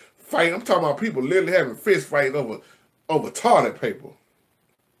jumping and fighting, I'm talking about people literally having fist fights over toilet paper.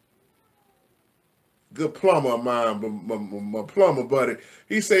 Good plumber of mine, my plumber buddy,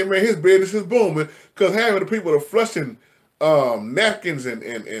 he say, man, his business is booming because half of the people are flushing napkins and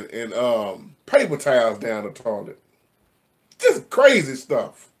paper towels down the toilet. Just crazy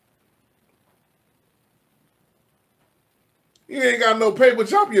stuff. You ain't got no paper,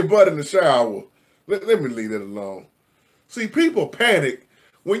 jump your butt in the shower. Let me leave it alone. See, people panic.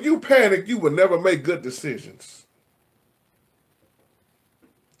 When you panic, you will never make good decisions.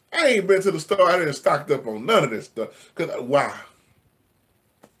 I ain't been to the store. I didn't stocked up on none of this stuff. Because, wow.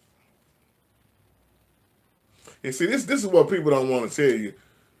 And see, this is what people don't want to tell you.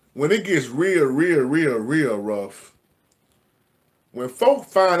 When it gets real rough, when folk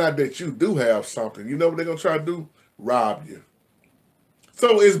find out that you do have something, you know what they're going to try to do? Rob you.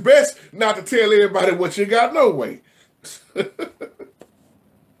 So it's best not to tell everybody what you got no way.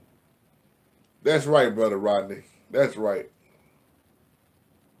 That's right, Brother Rodney. That's right.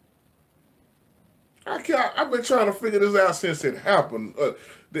 I've been trying to figure this out since it happened.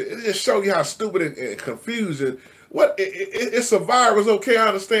 It show you how stupid and confusing. It's a virus, okay, I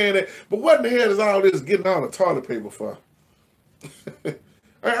understand that. But what in the hell is all this getting all the toilet paper for?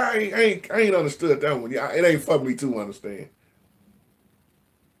 I ain't understood that one. It ain't for me to understand.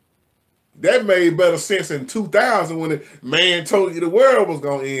 That made better sense in 2000 when the man told you the world was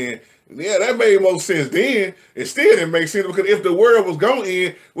going to end. Yeah, that made more sense then. It still didn't make sense because if the world was going to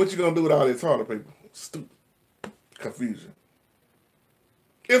end, what you going to do with all that toilet paper? Stupid. Confusion.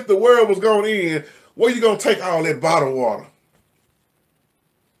 If the world was going to end, where you going to take all that bottled water?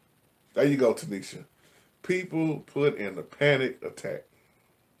 There you go, Tanisha. People put in a panic attack.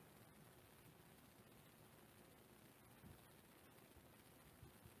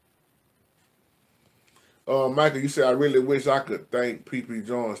 Michael, you said, I really wish I could thank P.P.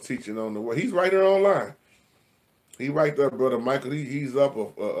 Jones teaching on the way. He's right there online. He right there, brother Michael. He's up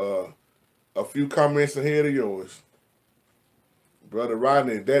a few comments ahead of yours. Brother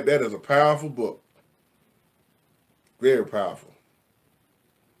Rodney, that is a powerful book. Very powerful.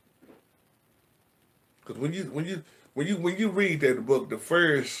 Because when you read that book, the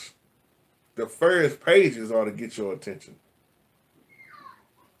first pages ought to get your attention.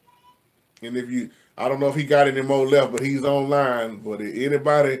 And I don't know if he got any more left, but he's online. But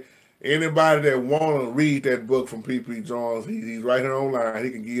anybody that want to read that book from P.P. Jones, he's right here online. He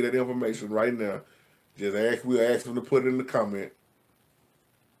can give you that information right now. We'll ask him to put it in the comment.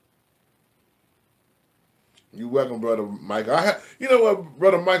 You're welcome, Brother Michael. You know what,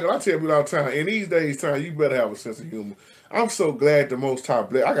 Brother Michael, I tell you all the time, in these days' time, you better have a sense of humor. I'm so glad the Most High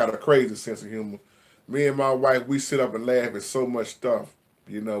bless. I got a crazy sense of humor. Me and my wife, we sit up and laugh at so much stuff,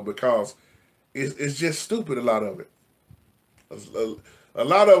 because it's just stupid, a lot of it. A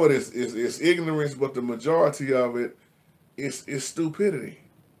lot of it is ignorance, but the majority of it is stupidity.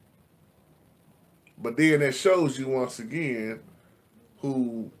 But then it shows you once again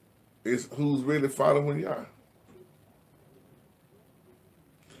who's really following y'all.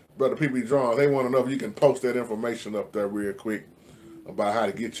 Brother P.P. Jones, they want to know if you can post that information up there real quick about how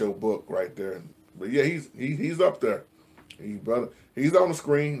to get your book right there. But yeah, he's up there. He's on the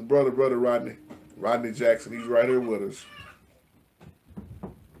screen, brother Rodney Jackson. He's right here with us.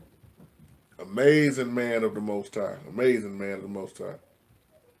 Amazing man of the Most High. Amazing man of the Most High.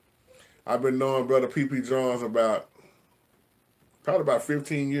 I've been knowing Brother P.P. Jones probably about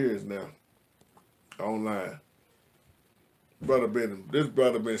 15 years now, online. This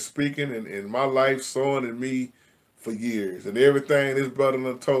brother been speaking in my life, sowing in me for years. And everything this brother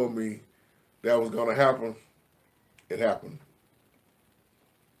done told me that was going to happen, it happened.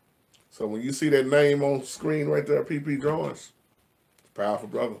 So when you see that name on screen right there, P.P. Jones, powerful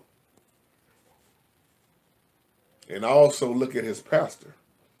brother. And also look at his pastor,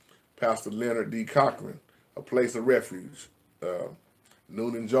 Pastor Leonard D. Cochran, A Place of Refuge,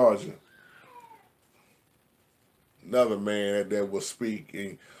 Noonan, Georgia. Another man that will speak.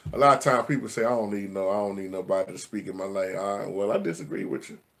 And a lot of times people say, I don't need nobody to speak in my life. Well, I disagree with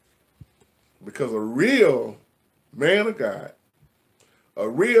you. Because a real man of God, a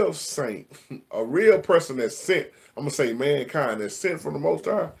real saint, a real person that's sent, I'm going to say mankind, that's sent from the Most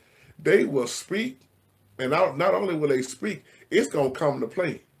High, they will speak. And not only will they speak, it's going to come to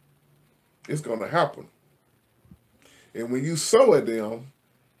play. It's going to happen. And when you sow at them,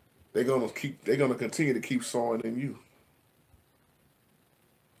 they're going to continue to keep sowing in you.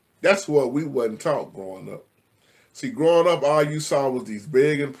 That's what we wasn't taught growing up. See, growing up, all you saw was these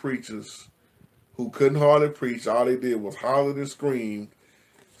begging preachers who couldn't hardly preach. All they did was holler and scream,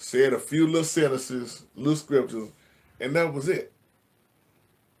 said a few little sentences, little scriptures, and that was it.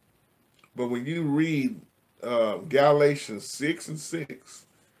 But when you read Galatians 6:6,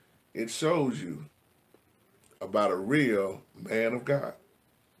 it shows you about a real man of God.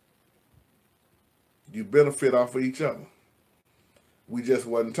 You benefit off of each other. We just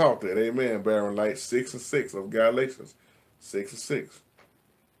wasn't taught that. Amen, Baron Light. 6:6 of Galatians. 6:6.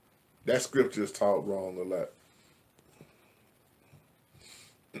 That scripture is taught wrong a lot.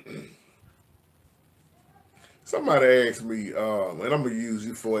 Somebody asked me, and I'm going to use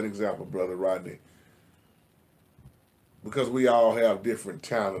you for an example, Brother Rodney, because we all have different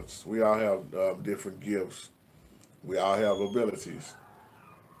talents. We all have different gifts. We all have abilities.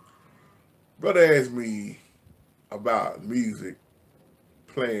 Brother asked me about music,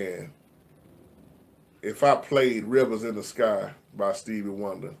 playing. If I played Rivers in the Sky by Stevie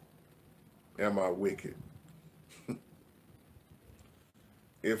Wonder, am I wicked?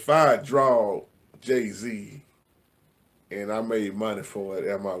 If I draw Jay-Z and I made money for it,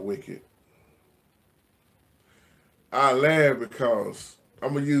 am I wicked? I laugh because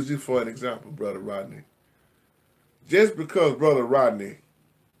I'm going to use you for an example, Brother Rodney. Just because Brother Rodney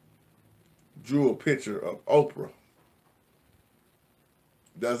drew a picture of Oprah,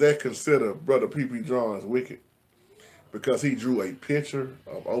 does that consider Brother P.P. Jones wicked? Because he drew a picture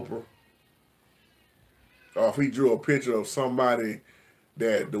of Oprah? Or if he drew a picture of somebody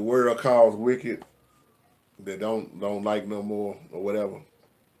that the world calls wicked, that don't like no more or whatever?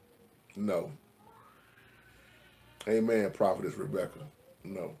 No. Amen, Prophetess Rebecca.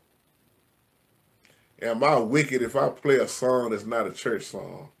 No. Am I wicked if I play a song that's not a church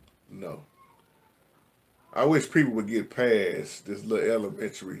song? No. I wish people would get past this little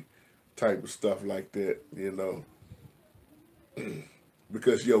elementary type of stuff like that, you know.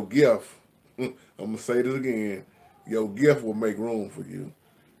 Because your gift, I'm going to say this again, your gift will make room for you.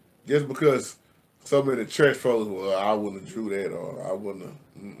 Just because so many church folks, well, I wouldn't have drew that, or I wouldn't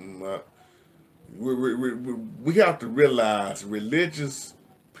have. We have to realize religious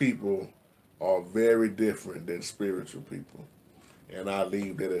people are very different than spiritual people. And I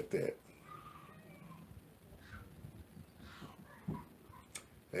leave it at that.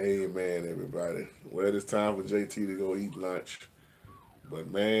 Amen, everybody. Well, it's time for JT to go eat lunch.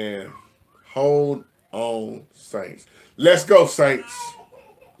 But man, hold on, Saints. Let's go, Saints.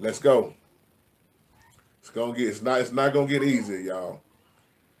 Let's go. It's not gonna get easy, y'all.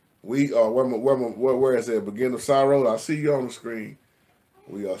 We are where is that? Beginning of sorrows. I see you on the screen.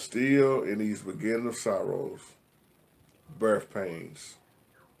 We are still in these beginning of sorrows, birth pains.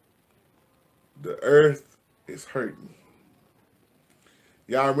 The earth is hurting.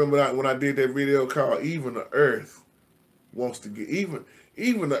 Y'all remember that when I did that video called "Even the Earth Wants to Get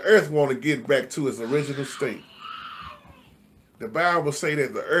Even the Earth want to get back to its original state." The Bible say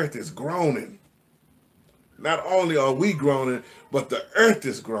that the earth is groaning. Not only are we groaning, but the earth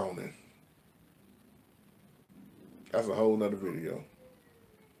is groaning. That's a whole nother video.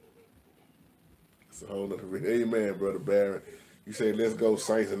 That's a whole nother video. Amen, Brother Barron. You say, let's go,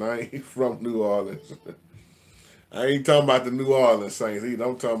 Saints, and I ain't from New Orleans. I ain't talking about the New Orleans Saints either.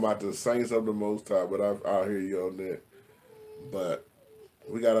 I'm talking about the Saints of the Most High, but I'll hear you on that. But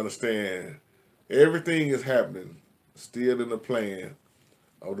we got to understand, everything is happening still in the plan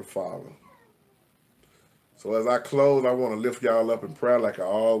of the Father. So as I close, I want to lift y'all up in prayer like I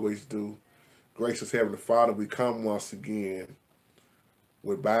always do. Gracious Heavenly Father, we come once again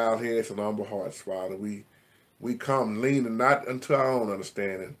with bowed heads and humble hearts, Father. We come leaning not unto our own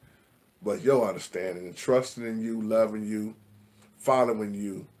understanding, but your understanding, and trusting in you, loving you, following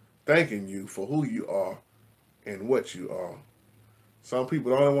you, thanking you for who you are and what you are. Some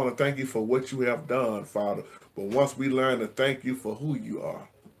people only want to thank you for what you have done, Father, but once we learn to thank you for who you are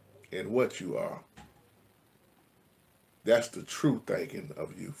and what you are, that's the true thanking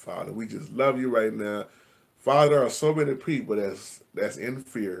of you, Father. We just love you right now. Father, there are so many people that's in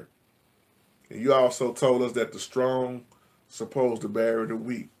fear. And you also told us that the strong supposed to bury the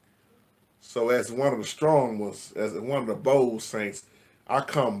weak. So as one of the strong ones, as one of the bold saints, I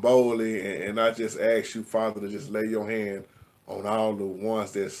come boldly and I just ask you, Father, to just lay your hand on all the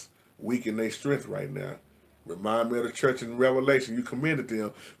ones that's weak in their strength right now. Remind me of the church in Revelation. You commended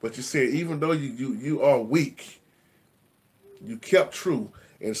them, but you said even though you are weak, you kept true.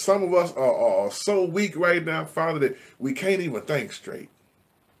 And some of us are so weak right now, Father, that we can't even think straight.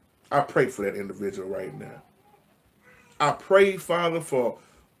 I pray for that individual right now. I pray, Father, for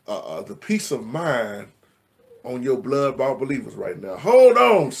the peace of mind on your blood-bought believers right now. Hold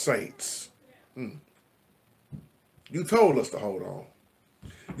on, saints. You told us to hold on.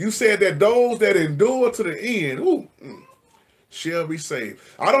 You said that those that endure to the end shall be saved.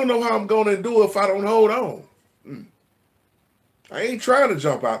 I don't know how I'm going to endure if I don't hold on. I ain't trying to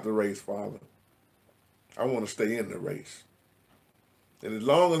jump out the race, Father. I want to stay in the race. And as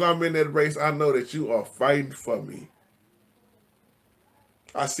long as I'm in that race, I know that you are fighting for me.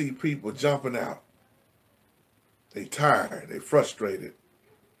 I see people jumping out. They tired. They frustrated.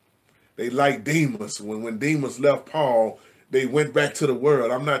 They like Demas. When Demas left Paul, they went back to the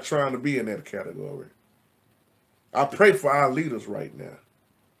world. I'm not trying to be in that category. I pray for our leaders right now.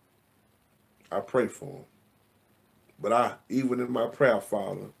 I pray for them. But even in my prayer,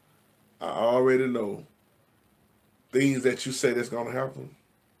 Father, I already know things that you say that's going to happen.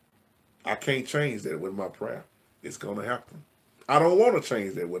 I can't change that with my prayer. It's going to happen. I don't want to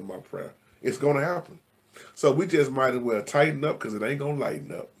change that with my prayer. It's going to happen. So we just might as well tighten up because it ain't going to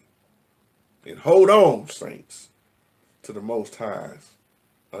lighten up. And hold on, saints, to the Most High's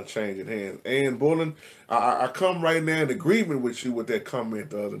unchanging hands. And Bullen, I come right now in agreement with you with that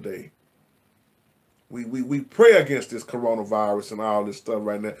comment the other day. We pray against this coronavirus and all this stuff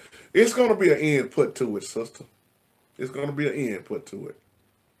right now. It's going to be an end put to it, sister. It's going to be an end put to it.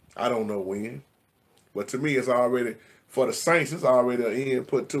 I don't know when. But to me, it's already, for the saints, it's already an end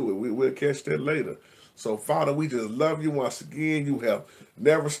put to it. We'll catch that later. So, Father, we just love you once again. You have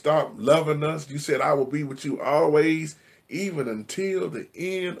never stopped loving us. You said, I will be with you always, even until the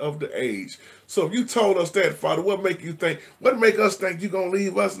end of the age. So if you told us that, Father, what make us think you're going to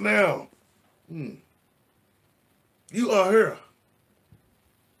leave us now? You are here.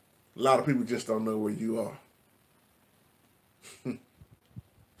 A lot of people just don't know where you are.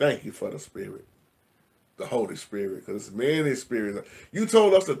 Thank you for the Spirit, the Holy Spirit, because it's many spirits. You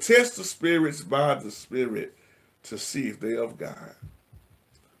told us to test the spirits by the Spirit to see if they're of God.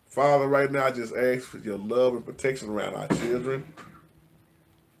 Father, right now I just ask for your love and protection around our children,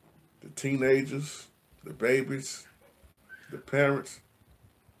 the teenagers, the babies, the parents.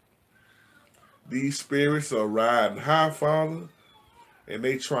 These spirits are riding high, Father, and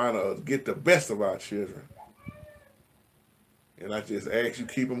they trying to get the best of our children. And I just ask you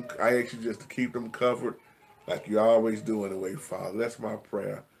keep them. I ask you just to keep them covered, like you always do anyway, Father. That's my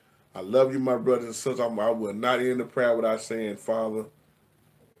prayer. I love you, my brothers and sisters. I will not end the prayer without saying, Father,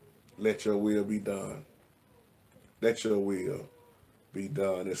 let your will be done. Let your will be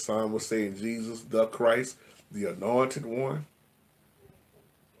done. As some will say in Jesus, the Christ, the anointed one,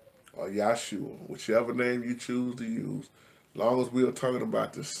 or Yahshua, whichever name you choose to use, as long as we are talking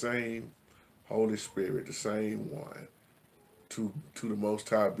about the same Holy Spirit, the same one, to the Most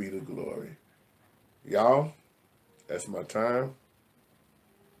High be the glory. Y'all, that's my time.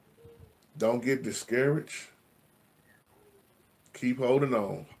 Don't get discouraged. Keep holding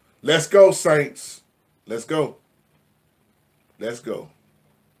on. Let's go, saints. Let's go. Let's go.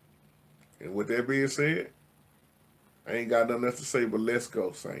 And with that being said, I ain't got nothing else to say, but let's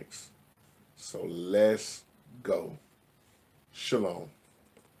go, saints. So let's go. Shalom.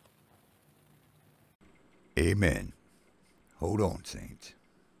 Amen. Hold on, saints.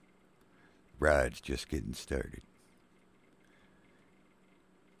 Ride's just getting started.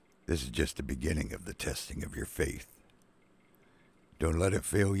 This is just the beginning of the testing of your faith. Don't let it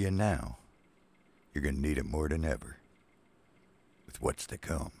fail you now. You're going to need it more than ever with what's to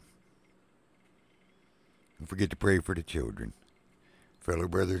come. Don't forget to pray for the children, fellow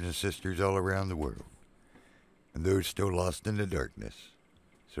brothers and sisters all around the world, and those still lost in the darkness,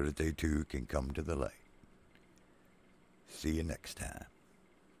 so that they too can come to the light. See you next time.